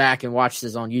goes back and watches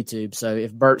us on YouTube. So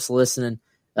if Bert's listening,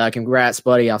 congrats,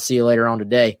 buddy. I'll see you later on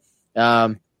today.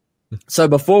 So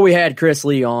before we had Chris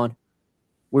Lee on,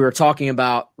 we were talking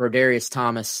about Rodarius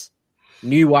Thomas,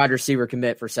 new wide receiver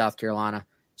commit for South Carolina.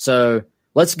 So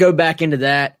let's go back into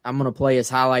that. I'm going to play his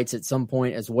highlights at some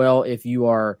point as well. If you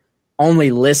are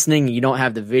only listening and you don't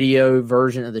have the video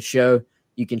version of the show,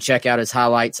 you can check out his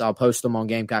highlights. I'll post them on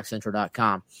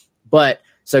GamecockCentral.com. But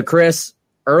so Chris,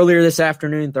 earlier this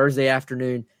afternoon, Thursday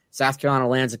afternoon, South Carolina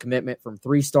lands a commitment from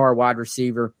 3-star wide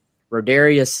receiver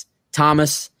Rodarius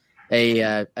Thomas,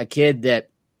 a kid that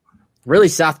really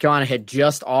South Carolina had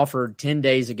just offered 10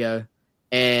 days ago.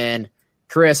 And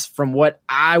Chris, from what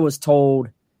I was told,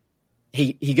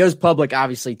 he goes public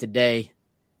obviously today,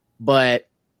 but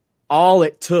all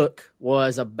it took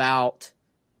was about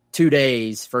 2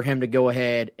 days for him to go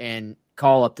ahead and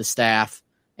call up the staff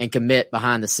and commit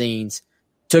behind the scenes.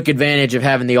 Took advantage of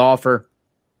having the offer,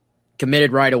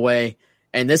 committed right away.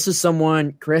 And this is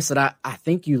someone, Chris, that I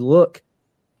think you look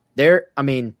there. I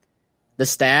mean, the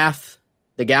staff,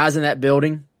 the guys in that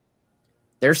building,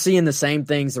 they're seeing the same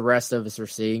things the rest of us are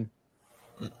seeing,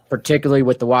 particularly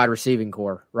with the wide receiving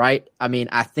core, right? I mean,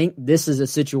 I think this is a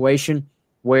situation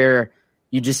where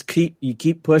you just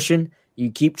keep pushing,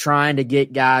 you keep trying to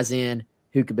get guys in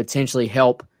who could potentially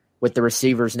help with the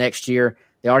receivers next year.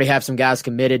 They already have some guys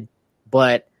committed,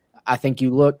 but I think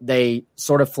they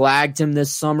sort of flagged him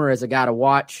this summer as a guy to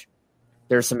watch.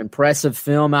 There's some impressive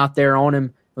film out there on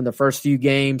him from the first few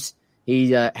games.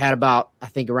 He had about, I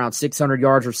think, around 600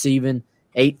 yards receiving,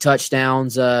 8 touchdown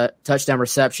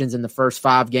receptions in the first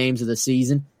 5 games of the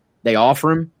season. They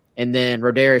offer him, and then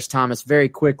Rodarius Thomas very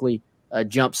quickly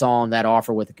jumps on that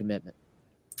offer with a commitment.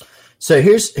 So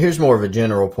here's more of a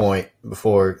general point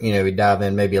before, we dive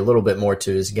in maybe a little bit more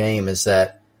to his game, is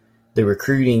that the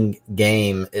recruiting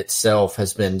game itself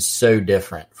has been so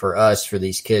different for us, for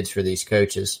these kids, for these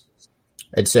coaches.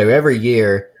 And so every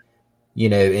year,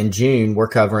 in June, we're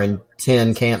covering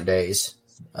 10 camp days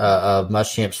of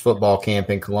Muschamps football camp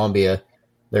in Columbia.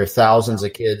 There are thousands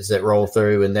of kids that roll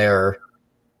through, and there are,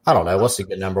 I don't know, what's a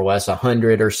good number, Wes,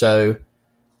 100 or so,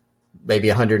 maybe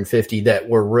 150 that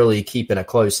we're really keeping a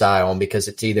close eye on, because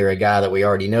it's either a guy that we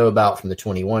already know about from the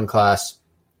 21 class,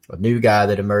 a new guy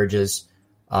that emerges,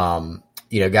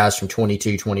 guys from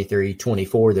 22, 23,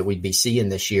 24 that we'd be seeing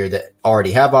this year that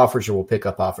already have offers or will pick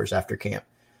up offers after camp.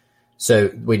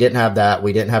 So we didn't have that.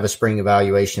 We didn't have a spring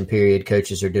evaluation period.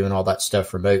 Coaches are doing all that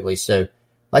stuff remotely. So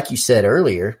like you said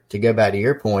earlier, to go back to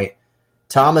your point,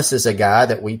 Thomas is a guy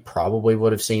that we probably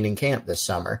would have seen in camp this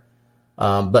summer,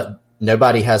 but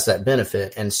nobody has that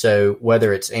benefit. And so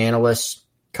whether it's analysts,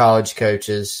 college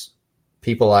coaches,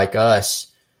 people like us,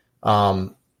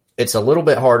 it's a little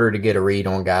bit harder to get a read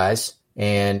on guys,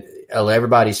 and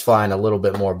everybody's flying a little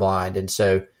bit more blind. And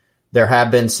so there have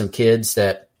been some kids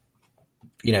that,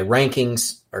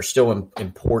 rankings are still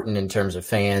important in terms of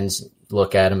fans.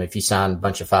 Look at them. If you sign a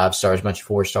bunch of 5 stars, a bunch of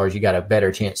 4 stars, you got a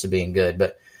better chance of being good.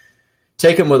 But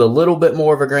take them with a little bit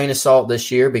more of a grain of salt this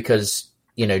year, because,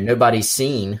 nobody's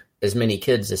seen as many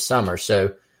kids this summer.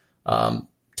 So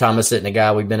Thomas isn't a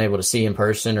guy we've been able to see in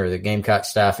person, or the Gamecock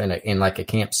staff in like a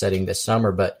camp setting this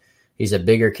summer, but he's a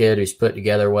bigger kid who's put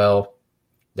together well,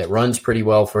 that runs pretty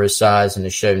well for his size, and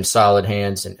has shown solid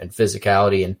hands and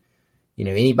physicality. And,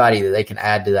 anybody that they can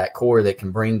add to that core that can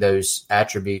bring those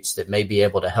attributes that may be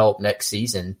able to help next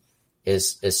season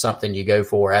is something you go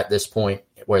for at this point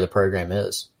where the program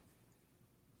is.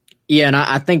 Yeah, and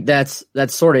I think that's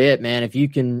sort of it, man. If you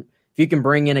can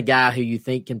bring in a guy who you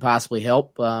think can possibly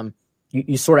help,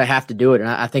 you sort of have to do it. And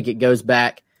I think it goes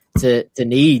back to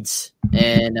needs,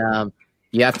 and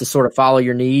you have to sort of follow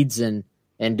your needs and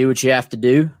do what you have to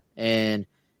do. And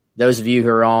those of you who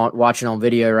are watching on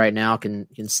video right now can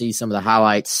see some of the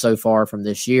highlights so far from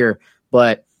this year.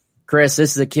 But Chris,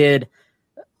 this is a kid,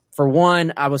 for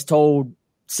one, I was told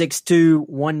 6'2",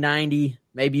 190,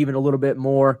 maybe even a little bit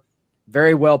more,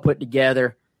 very well put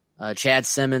together. Chad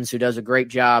Simmons, who does a great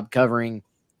job covering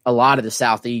a lot of the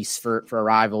Southeast for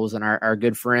Rivals, and our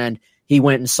good friend, he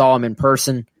went and saw him in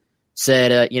person,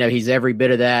 said, he's every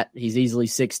bit of that. He's easily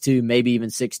 6'2", maybe even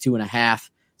 6'2.5".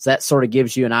 So that sort of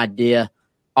gives you an idea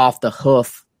off the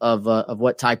hoof of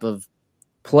what type of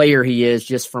player he is,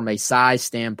 just from a size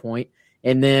standpoint.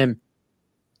 And then,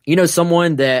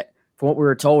 someone that, from what we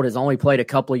were told, has only played a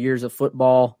couple of years of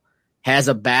football, has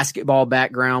a basketball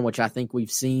background, which I think we've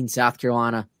seen South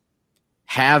Carolina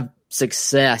have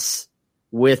success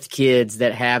with kids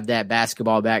that have that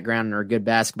basketball background and are good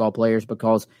basketball players,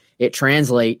 because it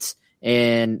translates.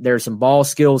 And there's some ball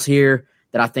skills here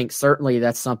that I think certainly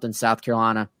that's something South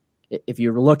Carolina, if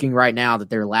you're looking right now, that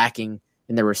they're lacking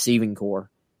in their receiving core.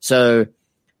 So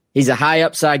he's a high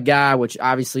upside guy, which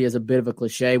obviously is a bit of a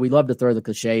cliche. We love to throw the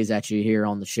cliches at you here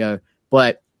on the show,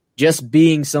 but just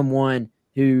being someone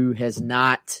who has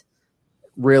not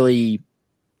really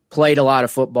played a lot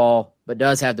of football, but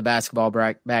does have the basketball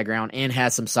background and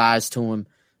has some size to him,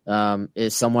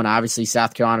 is someone obviously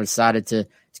South Carolina decided to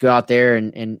go out there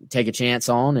and take a chance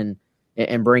on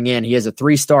and bring in. He is a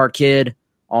 3-star kid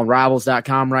on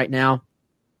Rivals.com right now.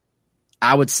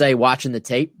 I would say, watching the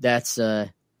tape, that's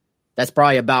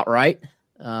probably about right.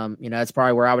 That's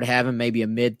probably where I would have him, maybe a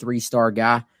mid 3-star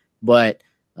guy. But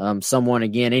someone,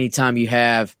 again, anytime you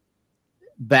have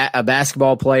a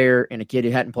basketball player and a kid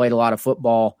who hadn't played a lot of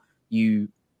football, you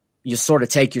sort of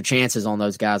take your chances on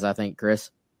those guys, I think, Chris.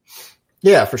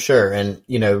 Yeah, for sure. And,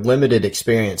 limited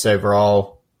experience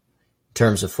overall in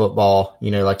terms of football,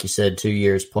 like you said, 2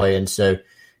 years playing. So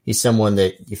he's someone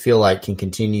that you feel like can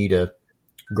continue to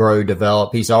grow,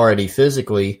 develop. He's already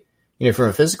physically, from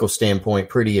a physical standpoint,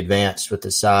 pretty advanced with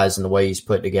the size and the way he's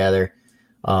put together.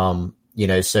 So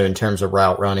in terms of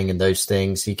route running and those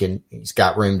things, he's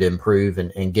got room to improve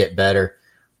and get better.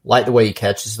 Like the way he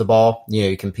catches the ball.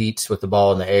 He competes with the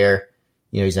ball in the air.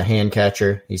 He's a hand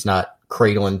catcher. He's not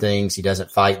cradling things. He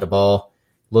doesn't fight the ball.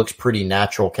 Looks pretty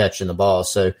natural catching the ball.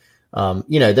 So,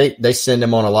 they send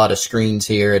him on a lot of screens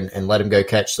here and let him go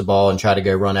catch the ball and try to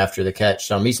go run after the catch.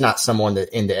 So he's not someone that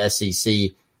in the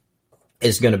SEC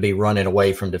is going to be running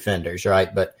away from defenders,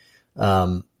 right? But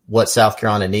what South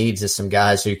Carolina needs is some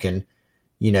guys who can,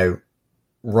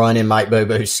 run in Mike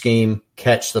Bobo's scheme,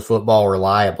 catch the football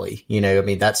reliably.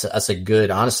 That's a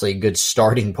good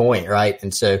starting point, right?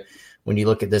 And so when you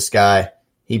look at this guy,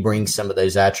 he brings some of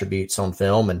those attributes on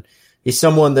film. And he's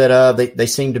someone that they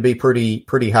seem to be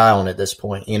pretty high on at this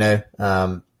point.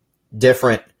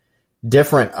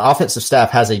 Different offensive staff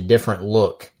has a different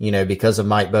look, because of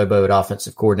Mike Bobo at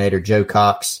offensive coordinator, Joe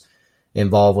Cox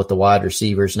involved with the wide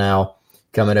receivers now,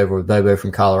 coming over with Bobo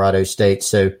from Colorado State.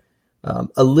 So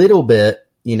a little bit,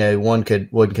 one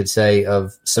could say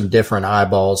of some different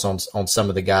eyeballs on some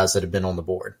of the guys that have been on the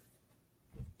board.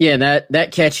 Yeah, and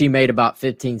that catch he made about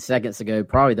 15 seconds ago,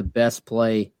 probably the best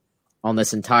play on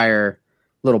this entire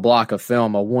little block of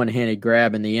film, a one-handed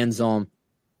grab in the end zone.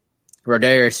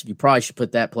 Rodarius, you probably should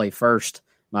put that play first,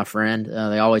 my friend.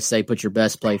 They always say put your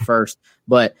best play first.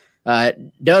 But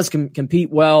does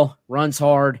compete well, runs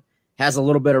hard, has a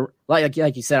little bit of like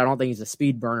you said. I don't think he's a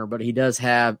speed burner, but he does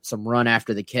have some run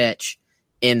after the catch,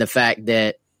 in the fact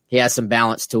that he has some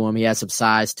balance to him, he has some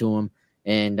size to him,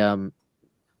 and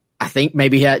I think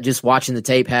maybe just watching the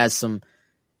tape has some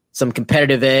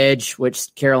competitive edge,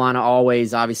 which Carolina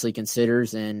always obviously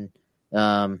considers, and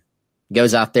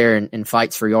goes out there and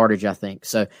fights for yardage, I think.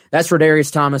 So that's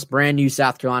Rodarius Thomas, brand new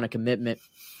South Carolina commitment,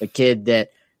 a kid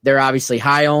that they're obviously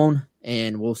high on,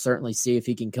 and we'll certainly see if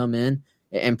he can come in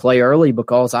and play early,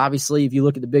 because obviously if you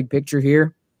look at the big picture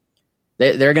here,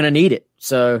 they're going to need it.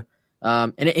 So,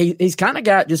 and he's kind of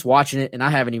got, just watching it, and I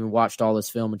haven't even watched all this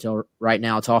film until right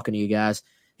now talking to you guys,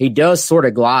 he does sort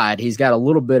of glide. He's got a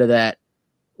little bit of that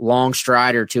long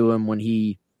strider to him when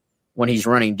he's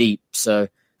running deep. So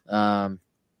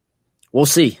we'll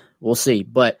see.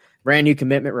 But brand new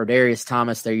commitment, Rodarius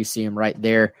Thomas. There you see him right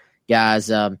there,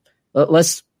 guys.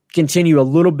 Let's continue a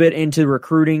little bit into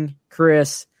recruiting,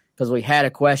 Chris, because we had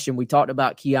a question. We talked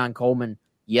about Keon Coleman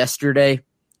yesterday.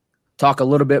 Talk a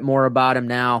little bit more about him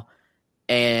now.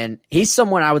 And he's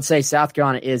someone I would say South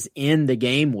Carolina is in the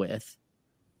game with.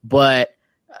 But,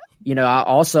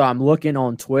 I'm looking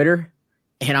on Twitter,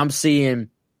 and I'm seeing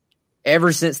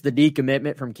ever since the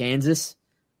decommitment from Kansas,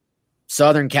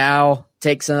 Southern Cal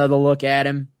takes another look at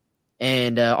him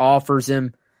and offers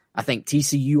him. I think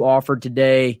TCU offered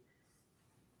today.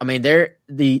 I mean,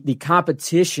 the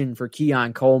competition for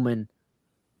Keon Coleman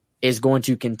is going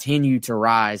to continue to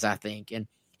rise, I think. And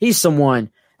he's someone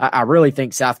I really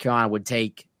think South Carolina would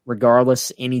take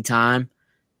regardless anytime.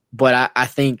 But I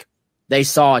think they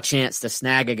saw a chance to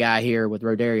snag a guy here with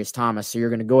Rodarius Thomas. So you're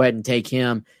going to go ahead and take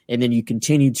him, and then you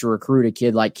continue to recruit a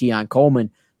kid like Keon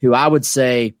Coleman, who I would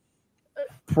say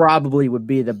probably would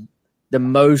be the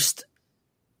most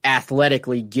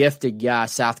athletically gifted guy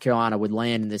South Carolina would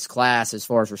land in this class as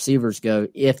far as receivers go,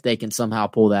 if they can somehow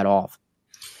pull that off.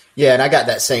 Yeah, and I got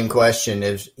that same question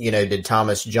is, did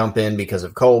Thomas jump in because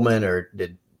of Coleman, or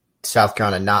did South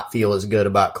Carolina not feel as good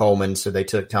about Coleman, so they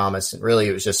took Thomas? And really,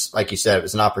 it was just, like you said, it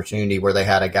was an opportunity where they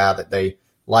had a guy that they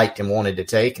liked and wanted to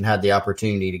take and had the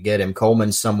opportunity to get him.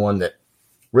 Coleman's someone that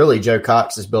really Joe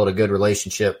Cox has built a good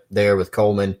relationship there with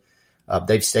Coleman.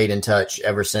 They've stayed in touch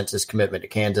ever since his commitment to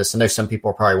Kansas. I know some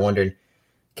people are probably wondering,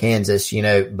 Kansas,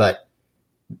 but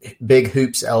big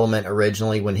hoops element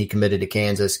originally when he committed to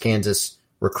Kansas. Kansas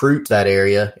recruits that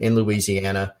area in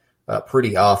Louisiana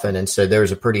pretty often, and so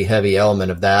there's a pretty heavy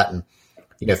element of that, and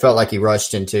felt like he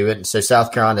rushed into it. And so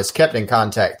South Carolina's kept in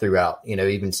contact throughout,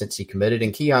 even since he committed.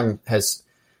 And Keon has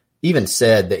even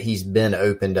said that he's been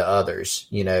open to others,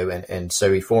 and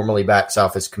so he formally backs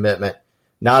off his commitment.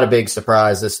 Not a big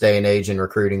surprise this day and age in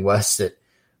recruiting, West, that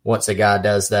once a guy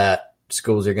does that,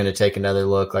 schools are going to take another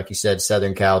look. Like you said,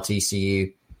 Southern Cal,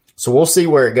 TCU. So we'll see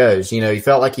where it goes. He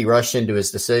felt like he rushed into his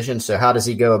decision. So how does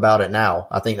he go about it now?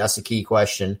 I think that's the key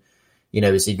question.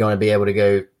 Is he going to be able to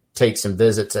go take some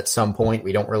visits at some point?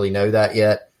 We don't really know that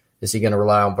yet. Is he going to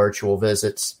rely on virtual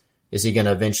visits? Is he going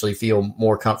to eventually feel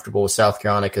more comfortable with South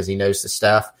Carolina because he knows the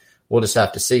staff? We'll just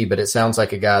have to see. But it sounds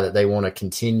like a guy that they want to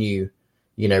continue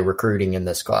recruiting in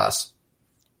this class.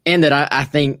 And that I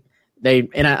think I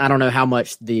don't know how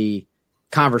much the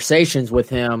conversations with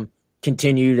him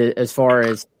continued as far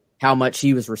as how much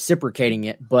he was reciprocating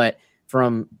it, but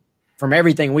from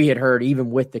everything we had heard,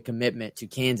 even with the commitment to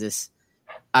Kansas,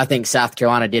 I think South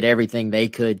Carolina did everything they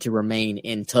could to remain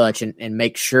in touch and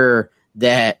make sure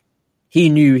that he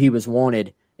knew he was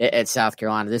wanted at South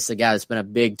Carolina. This is a guy that's been a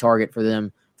big target for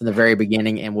them from the very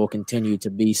beginning and will continue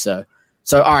to be so.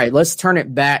 So, all right, let's turn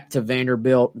it back to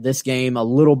Vanderbilt, this game a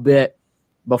little bit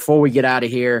before we get out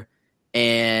of here,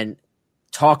 and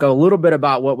talk a little bit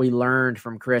about what we learned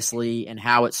from Chris Lee and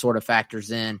how it sort of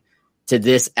factors in to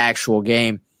this actual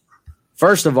game.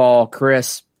 First of all,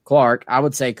 Chris Clark, I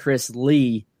would say Chris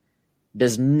Lee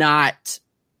would not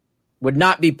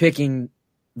be picking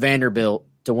Vanderbilt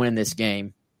to win this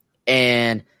game.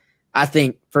 And I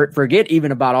think forget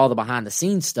even about all the behind the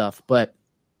scenes stuff, but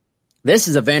this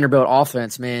is a Vanderbilt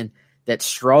offense, man, that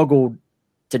struggled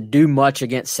to do much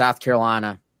against South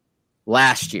Carolina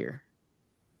last year.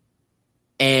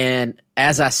 And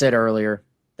as I said earlier,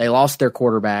 they lost their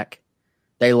quarterback.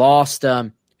 They lost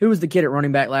who was the kid at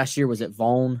running back last year? Was it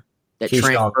Vaughn that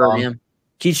transferred him?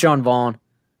 Keyshawn Vaughn.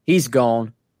 He's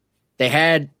gone. They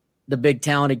had the big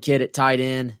talented kid at tight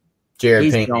end. Jared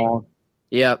He's gone.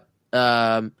 Yep.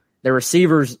 The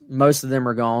receivers, most of them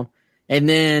are gone. And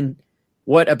then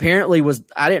what apparently was,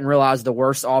 I didn't realize, the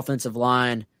worst offensive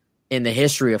line in the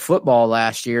history of football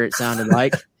last year, it sounded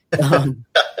like.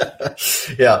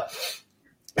 Yeah.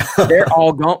 They're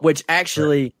all gone, which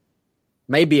actually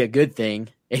may be a good thing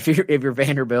if you're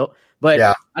Vanderbilt. But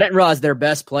yeah. I didn't realize their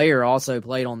best player also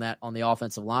played on the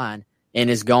offensive line and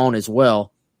is gone as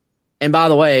well. And by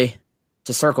the way,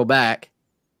 to circle back,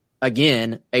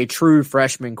 again, a true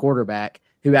freshman quarterback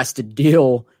who has to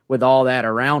deal with all that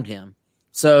around him.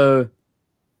 So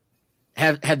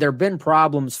have there been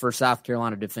problems for South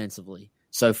Carolina defensively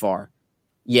so far?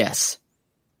 Yes.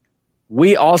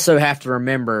 We also have to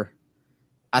remember,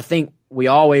 I think we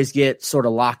always get sort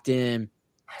of locked in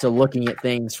to looking at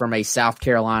things from a South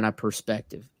Carolina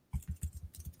perspective.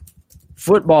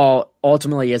 Football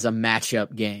ultimately is a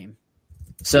matchup game.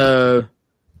 So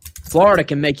Florida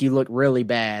can make you look really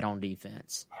bad on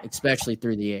defense, especially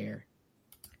through the air.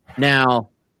 Now,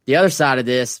 the other side of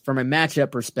this, from a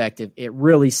matchup perspective, it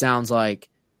really sounds like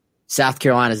South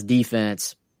Carolina's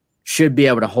defense should be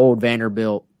able to hold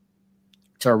Vanderbilt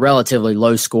to a relatively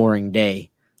low-scoring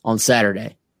day on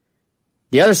Saturday.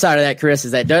 The other side of that, Chris,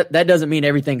 is that that doesn't mean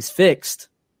everything's fixed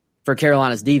for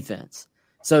Carolina's defense.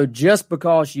 So just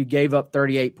because you gave up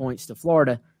 38 points to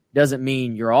Florida doesn't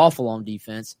mean you're awful on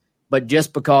defense. But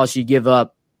just because you give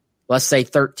up, let's say,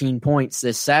 13 points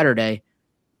this Saturday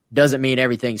doesn't mean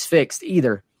everything's fixed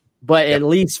either. But at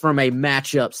least from a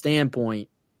matchup standpoint,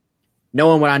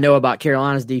 knowing what I know about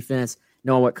Carolina's defense,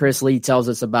 knowing what Chris Lee tells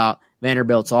us about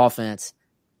Vanderbilt's offense,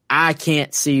 I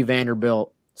can't see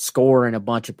Vanderbilt scoring a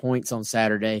bunch of points on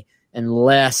Saturday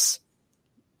unless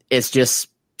it's just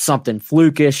something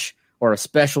flukish or a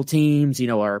special teams,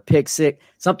 or a pick six,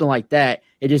 something like that.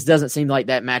 It just doesn't seem like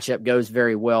that matchup goes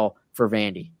very well for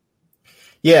Vandy.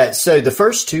 Yeah, so the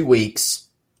first 2 weeks,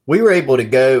 we were able to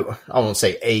go, I won't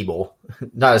say able,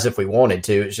 not as if we wanted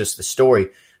to, it's just the story.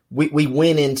 We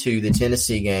went into the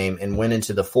Tennessee game and went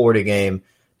into the Florida game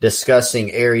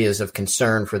discussing areas of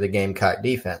concern for the Gamecock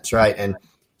defense, right? And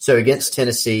so against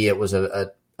Tennessee, it was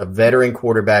a veteran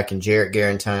quarterback in Jarrett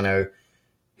Garantano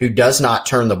who does not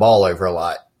turn the ball over a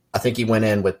lot. I think he went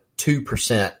in with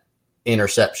 2%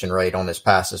 interception rate on his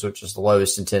passes, which is the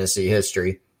lowest in Tennessee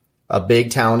history. A big,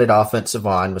 talented offensive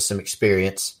line with some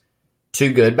experience,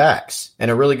 2 good backs, and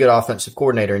a really good offensive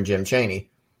coordinator in Jim Chaney.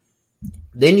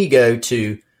 Then you go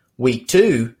to week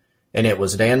 2, and it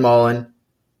was Dan Mullen,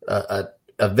 a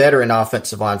veteran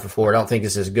offensive line for Florida. I don't think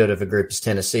it's as good of a group as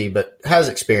Tennessee, but has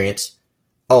experience.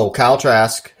 Oh, Kyle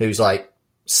Trask, who's like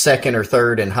second or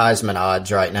third in Heisman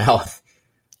odds right now.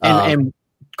 And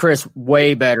Chris,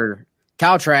 way better.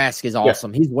 Kyle Trask is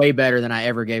awesome. Yeah. He's way better than I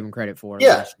ever gave him credit for.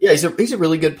 Yeah, he's a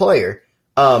really good player.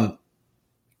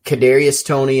 Kadarius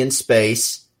Toney in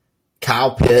space,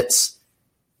 Kyle Pitts,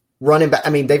 running back.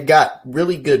 I mean, they've got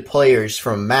really good players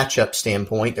from a matchup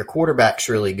standpoint. Their quarterback's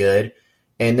really good,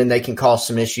 and then they can cause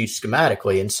some issues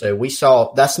schematically. And so we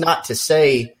saw – that's not to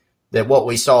say that what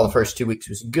we saw the first 2 weeks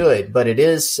was good, but it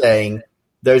is saying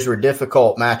those were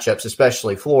difficult matchups,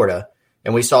 especially Florida,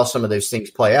 and we saw some of those things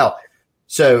play out.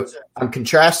 So I'm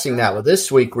contrasting that with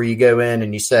this week where you go in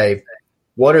and you say,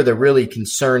 what are the really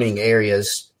concerning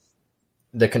areas,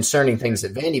 the concerning things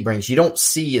that Vandy brings? You don't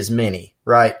see as many,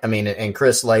 right? I mean, and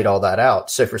Chris laid all that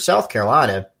out. So for South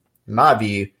Carolina, in my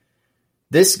view,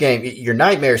 this game, your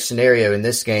nightmare scenario in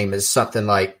this game is something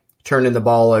like turning the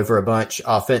ball over a bunch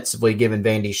offensively, giving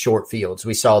Vandy short fields.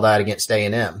 We saw that against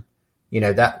A&M.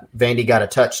 That Vandy got a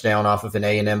touchdown off of an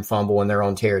A&M fumble in their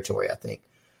own territory, I think.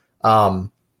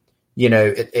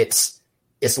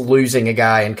 It's losing a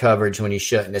guy in coverage when you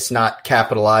shouldn't. It's not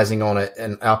capitalizing on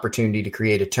an opportunity to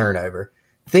create a turnover.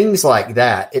 Things like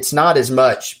that. It's not as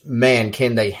much, man,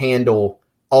 can they handle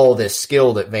all this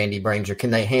skill that Vandy brings, or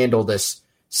can they handle this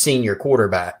senior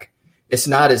quarterback? It's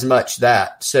not as much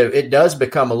that. So it does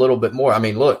become a little bit more. I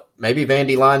mean, look, maybe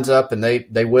Vandy lines up and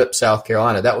they whip South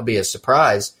Carolina. That would be a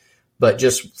surprise. But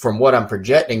just from what I'm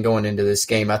projecting going into this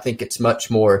game, I think it's much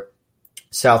more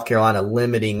South Carolina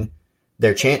limiting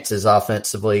their chances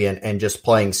offensively and just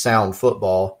playing sound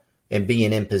football and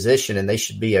being in position, and they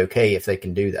should be okay if they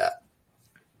can do that.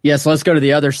 Yes, let's go to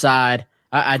the other side.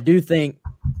 I do think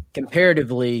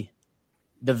comparatively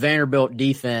the Vanderbilt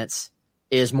defense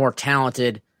is more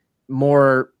talented,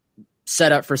 more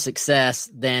set up for success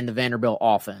than the Vanderbilt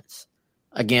offense.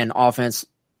 Again, offense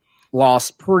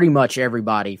lost pretty much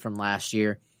everybody from last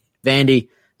year. Vandy,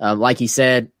 like he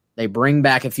said, they bring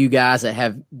back a few guys that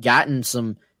have gotten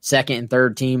some second and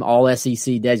third team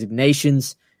All-SEC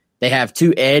designations. They have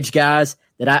 2 edge guys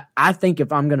that I think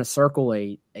if I'm going to circle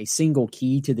a single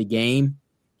key to the game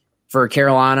for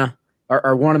Carolina,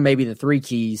 or one of maybe the 3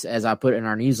 keys as I put in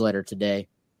our newsletter today,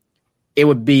 it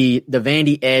would be the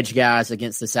Vandy edge guys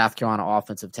against the South Carolina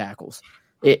offensive tackles.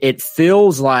 It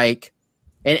feels like,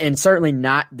 and certainly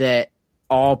not that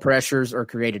all pressures are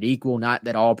created equal, not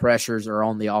that all pressures are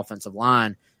on the offensive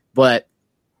line, but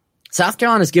South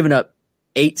Carolina's given up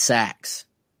 8 sacks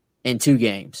in 2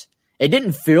 games. It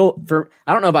didn't feel,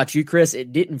 I don't know about you, Chris,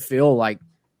 it didn't feel like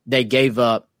they gave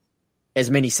up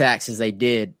as many sacks as they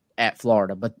did at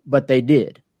Florida, but they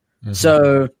did. Mm-hmm.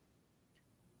 So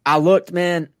I looked,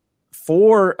 man,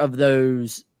 4 of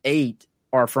those 8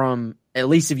 are from, at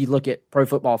least if you look at Pro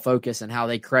Football Focus and how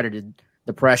they credited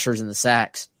the pressures and the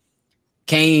sacks,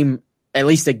 came at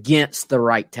least against the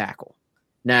right tackle.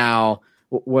 Now,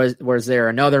 was there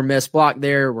another missed block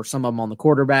there? Were some of them on the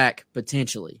quarterback?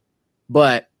 Potentially.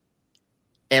 But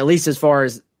at least as far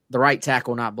as the right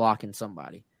tackle not blocking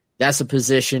somebody, that's a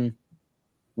position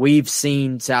we've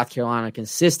seen South Carolina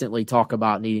consistently talk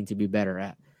about needing to be better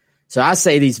at. So I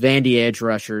say these Vandy edge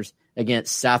rushers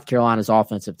against South Carolina's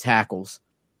offensive tackles,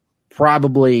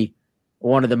 probably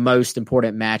one of the most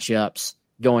important matchups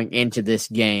going into this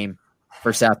game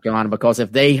for South Carolina, because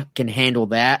if they can handle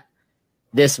that,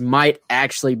 this might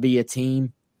actually be a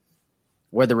team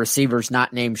where the receiver's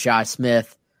not named Shi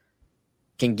Smith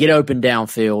can get open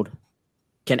downfield,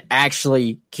 can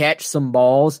actually catch some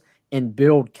balls and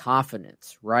build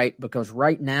confidence, right? Because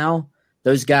right now,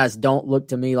 those guys don't look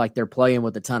to me like they're playing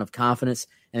with a ton of confidence,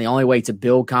 and the only way to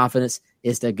build confidence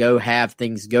is to go have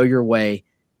things go your way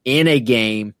in a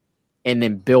game and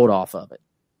then build off of it.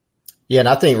 Yeah, and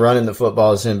I think running the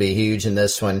football is going to be huge in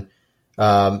this one.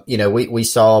 We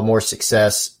saw more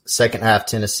success second half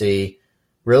Tennessee,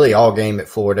 really all game at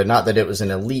Florida. Not that it was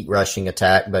an elite rushing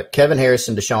attack, but Kevin Harris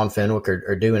and Deshaun Fenwick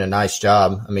are doing a nice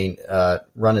job. I mean,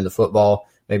 running the football.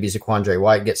 Maybe Zaquandre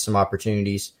White gets some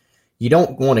opportunities. You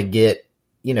don't want to get,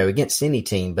 against any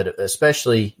team, but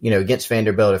especially, against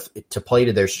Vanderbilt, to play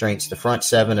to their strengths. The front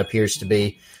 7 appears to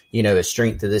be, a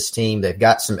strength of this team. They've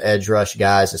got some edge rush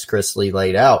guys, as Chris Lee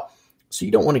laid out. So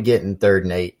you don't want to get in 3rd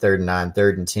and 8, 3rd and 9,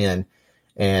 3rd and 10.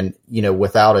 And,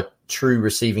 without a true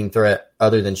receiving threat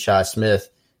other than Shi Smith,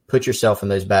 put yourself in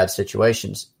those bad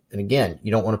situations. And again,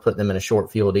 you don't want to put them in a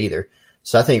short field either.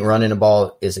 So I think running the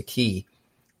ball is a key.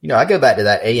 I go back to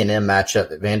that A&M matchup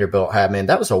that Vanderbilt had, man.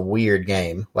 That was a weird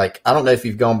game. Like, I don't know if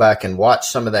you've gone back and watched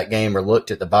some of that game or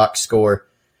looked at the box score.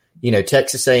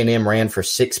 Texas A&M ran for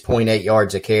 6.8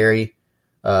 yards a carry.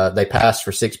 They passed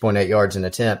for 6.8 yards an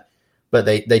attempt. But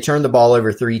they turned the ball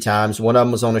over 3 times. One of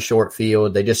them was on a short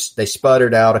field. They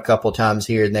sputtered out a couple times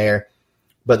here and there.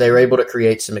 But they were able to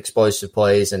create some explosive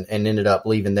plays and ended up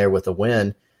leaving there with a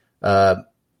win.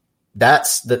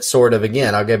 That's that sort of,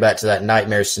 again, I'll go back to that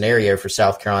nightmare scenario for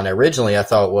South Carolina. Originally, I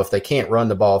thought, well, if they can't run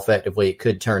the ball effectively, it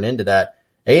could turn into that.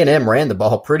 A&M ran the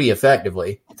ball pretty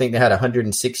effectively. I think they had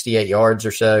 168 yards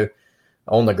or so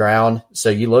on the ground. So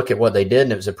you look at what they did,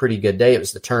 and it was a pretty good day. It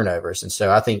was the turnovers. And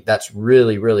so I think that's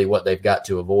really, really what they've got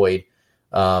to avoid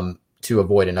an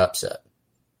upset.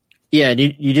 Yeah,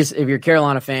 you just, if you're a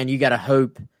Carolina fan, you got to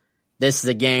hope this is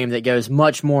a game that goes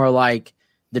much more like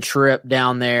the trip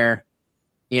down there,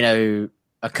 a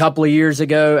couple of years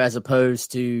ago, as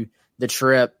opposed to the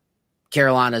trip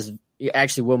Carolina's,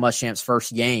 actually Will Muschamp's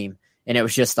first game. And it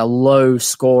was just a low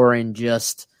scoring,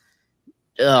 just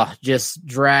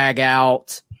drag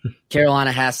out.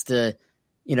 Carolina has to,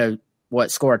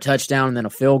 score a touchdown and then a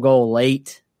field goal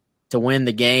late to win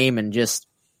the game, and just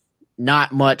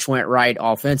not much went right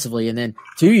offensively. And then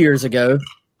 2 years ago,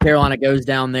 Carolina goes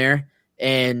down there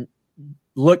and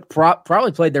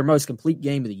probably played their most complete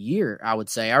game of the year, I would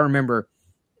say. I remember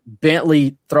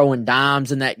Bentley throwing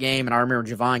dimes in that game, and I remember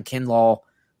Javon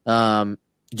Kinlaw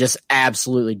just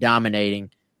absolutely dominating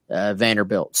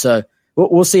Vanderbilt. So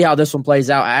we'll see how this one plays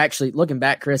out. I actually, looking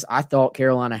back, Chris, I thought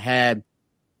Carolina had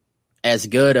as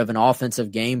good of an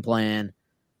offensive game plan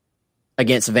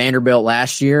against Vanderbilt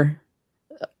last year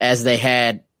as they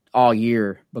had all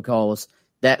year, because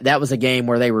that was a game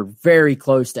where they were very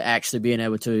close to actually being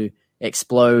able to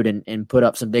explode and put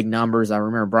up some big numbers. I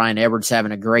remember Brian Edwards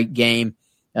having a great game.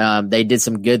 They did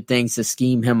some good things to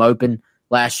scheme him open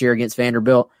last year against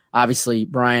Vanderbilt. Obviously,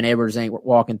 Brian Edwards ain't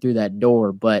walking through that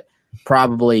door, but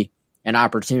probably an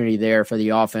opportunity there for the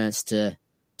offense to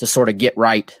sort of get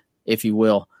right, if you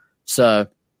will. So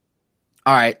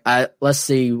All right, let's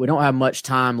see. We don't have much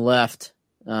time left.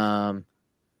 Had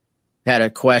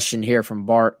a question here from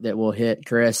Bart that will hit.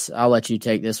 Chris, I'll let you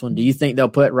take this one. Do you think they'll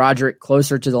put Roderick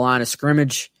closer to the line of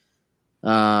scrimmage,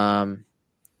 let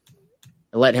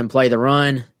him play the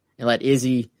run, and let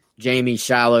Izzy, Jamie,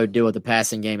 Shiloh deal with the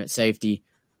passing game at safety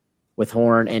with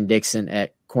Horn and Dixon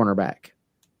at cornerback?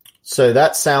 So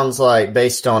that sounds like,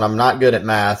 based on, I'm not good at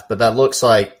math, but that looks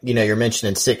like, you're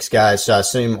mentioning 6 guys, so I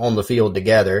assume on the field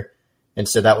together. And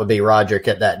so that would be Roderick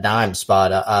at that dime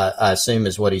spot, I assume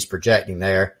is what he's projecting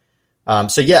there.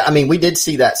 We did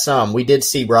see that some. We did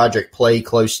see Roderick play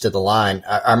close to the line.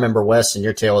 I remember, Wes, in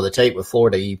your tail of the tape with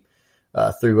Florida, you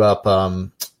threw up, a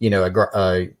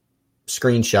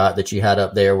screenshot that you had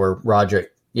up there where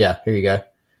Roderick, here you go.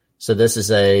 So this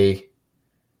is a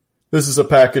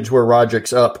package where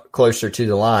Roderick's up closer to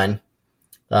the line.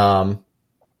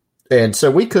 And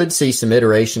so we could see some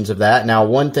iterations of that. Now,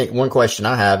 one question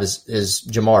I have is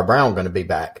Jamar Brown going to be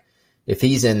back? If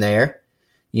he's in there,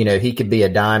 he could be a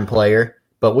dime player.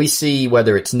 But we see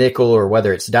whether it's nickel or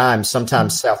whether it's dime,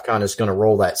 sometimes South Carolina is going to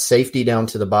roll that safety down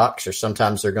to the box, or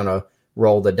sometimes they're going to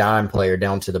roll the dime player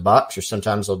down to the box, or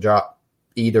sometimes they'll drop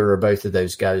either or both of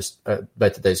those guys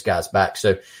back.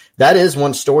 So that is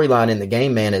one storyline in the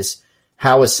game, man, is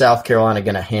how is South Carolina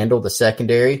going to handle the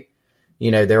secondary?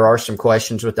 There are some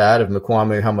questions with that of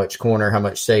McQuamu, how much corner, how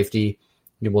much safety.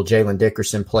 Will Jalen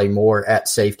Dickerson play more at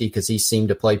safety because he seemed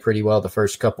to play pretty well the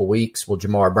first couple weeks? Will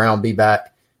Jamar Brown be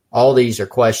back? All these are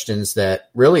questions that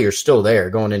really are still there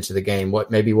going into the game.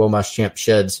 What maybe Will Muschamp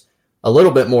sheds a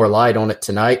little bit more light on it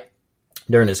tonight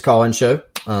during his call-in show,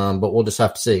 but we'll just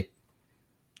have to see.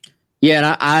 Yeah, and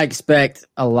I expect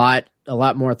a lot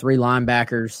more 3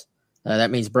 linebackers.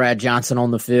 That means Brad Johnson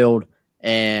on the field,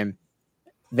 and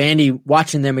Vandy,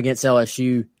 watching them against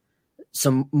LSU,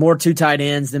 some more 2 tight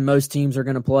ends than most teams are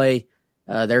going to play.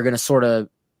 They're going to sort of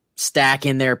stack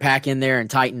in there, pack in there, and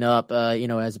tighten up,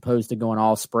 as opposed to going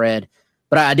all spread.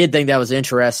 But I did think that was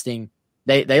interesting.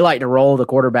 They like to roll the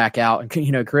quarterback out.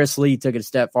 And, Chris Lee took it a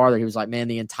step farther. He was like, man,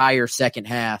 the entire second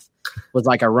half was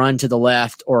like a run to the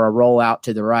left or a roll out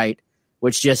to the right,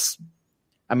 which just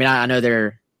 – I know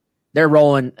they're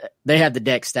rolling – they have the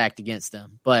deck stacked against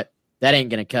them, but that ain't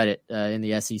going to cut it in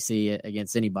the SEC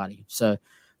against anybody. So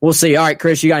we'll see. All right,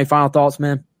 Chris, you got any final thoughts,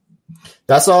 man?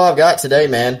 That's all I've got today,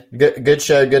 man. Good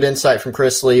show, good insight from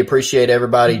Chris Lee. Appreciate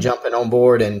everybody jumping on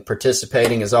board and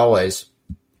participating as always.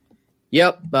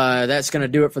 Yep, that's going to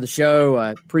do it for the show.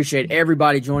 Appreciate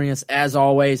everybody joining us as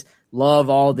always. Love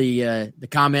all the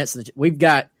comments. We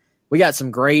got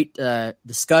some great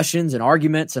discussions and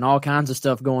arguments and all kinds of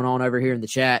stuff going on over here in the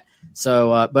chat.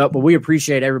 So, but we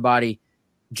appreciate everybody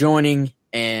joining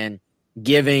and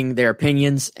giving their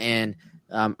opinions. And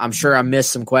I'm sure I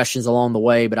missed some questions along the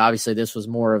way, but obviously this was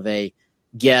more of a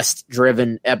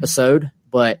guest-driven episode.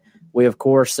 But we, of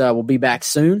course, will be back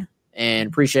soon and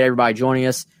appreciate everybody joining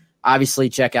us. Obviously,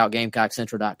 check out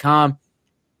GamecockCentral.com.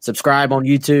 Subscribe on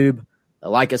YouTube.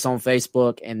 Like us on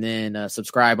Facebook, and then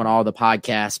subscribe on all the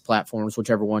podcast platforms,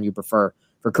 whichever one you prefer.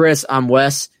 For Chris, I'm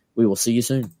Wes. We will see you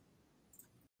soon.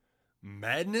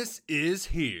 Madness is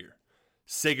here.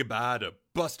 Say goodbye to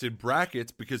busted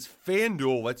brackets because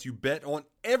FanDuel lets you bet on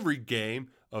every game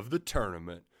of the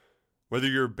tournament. Whether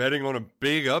you're betting on a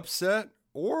big upset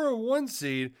or a 1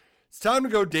 seed, it's time to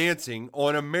go dancing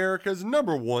on America's #1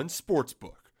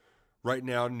 sportsbook. Right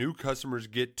now, new customers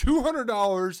get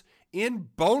 $200 in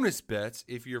bonus bets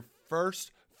if your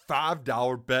first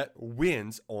 $5 bet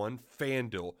wins on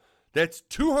FanDuel. That's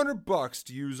 $200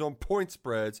 to use on point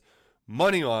spreads,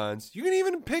 money lines. You can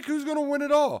even pick who's going to win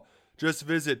it all. Just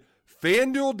visit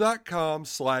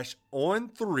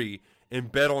FanDuel.com/on3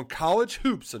 and bet on college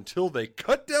hoops until they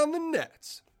cut down the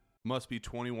nets. Must be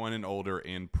 21 and older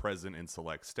and present in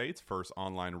select states. First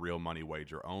online real money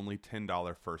wager only.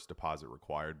 $10 first deposit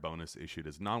required. Bonus issued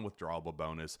as non-withdrawable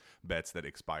bonus. Bets that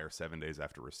expire 7 days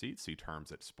after receipt. See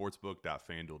terms at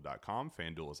sportsbook.fanduel.com.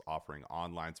 FanDuel is offering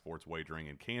online sports wagering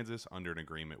in Kansas under an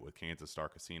agreement with Kansas Star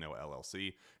Casino,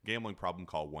 LLC. Gambling problem?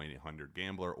 Call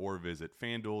 1-800-GAMBLER or visit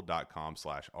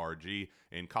fanduel.com/RG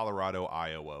in Colorado,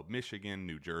 Iowa, Michigan,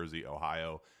 New Jersey,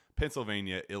 Ohio,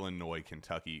 Pennsylvania, Illinois,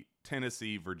 Kentucky,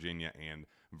 Tennessee, Virginia, and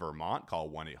Vermont. Call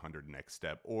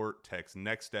 1-800-NEXT-STEP or text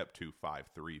NEXT-STEP to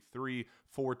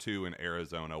 53342 in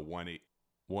Arizona,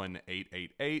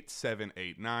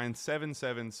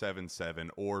 1-888-789-7777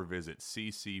 or visit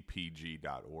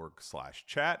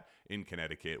ccpg.org/chat. In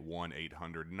Connecticut,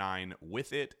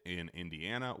 1-800-9-WITH-IT. In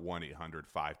Indiana,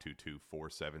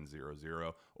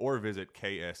 1-800-522-4700 or visit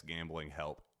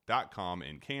ksgamblinghelp.org. .com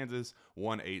in Kansas,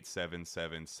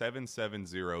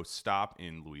 1-877-770-STOP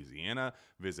in Louisiana.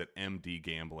 Visit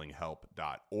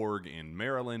mdgamblinghelp.org in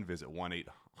Maryland. Visit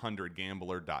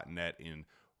 1-800-GAMBLER.net in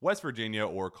West Virginia,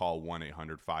 or call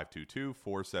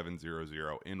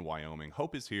 1-800-522-4700 in Wyoming.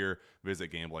 Hope is here.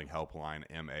 Visit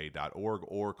gamblinghelplinema.org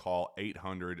or call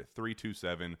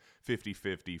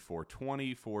 800-327-5050 for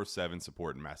 24/7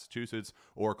 support in Massachusetts,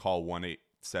 or call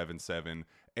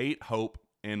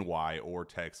 1-877-8-HOPE-NY or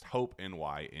text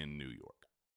HOPE-NY in New York.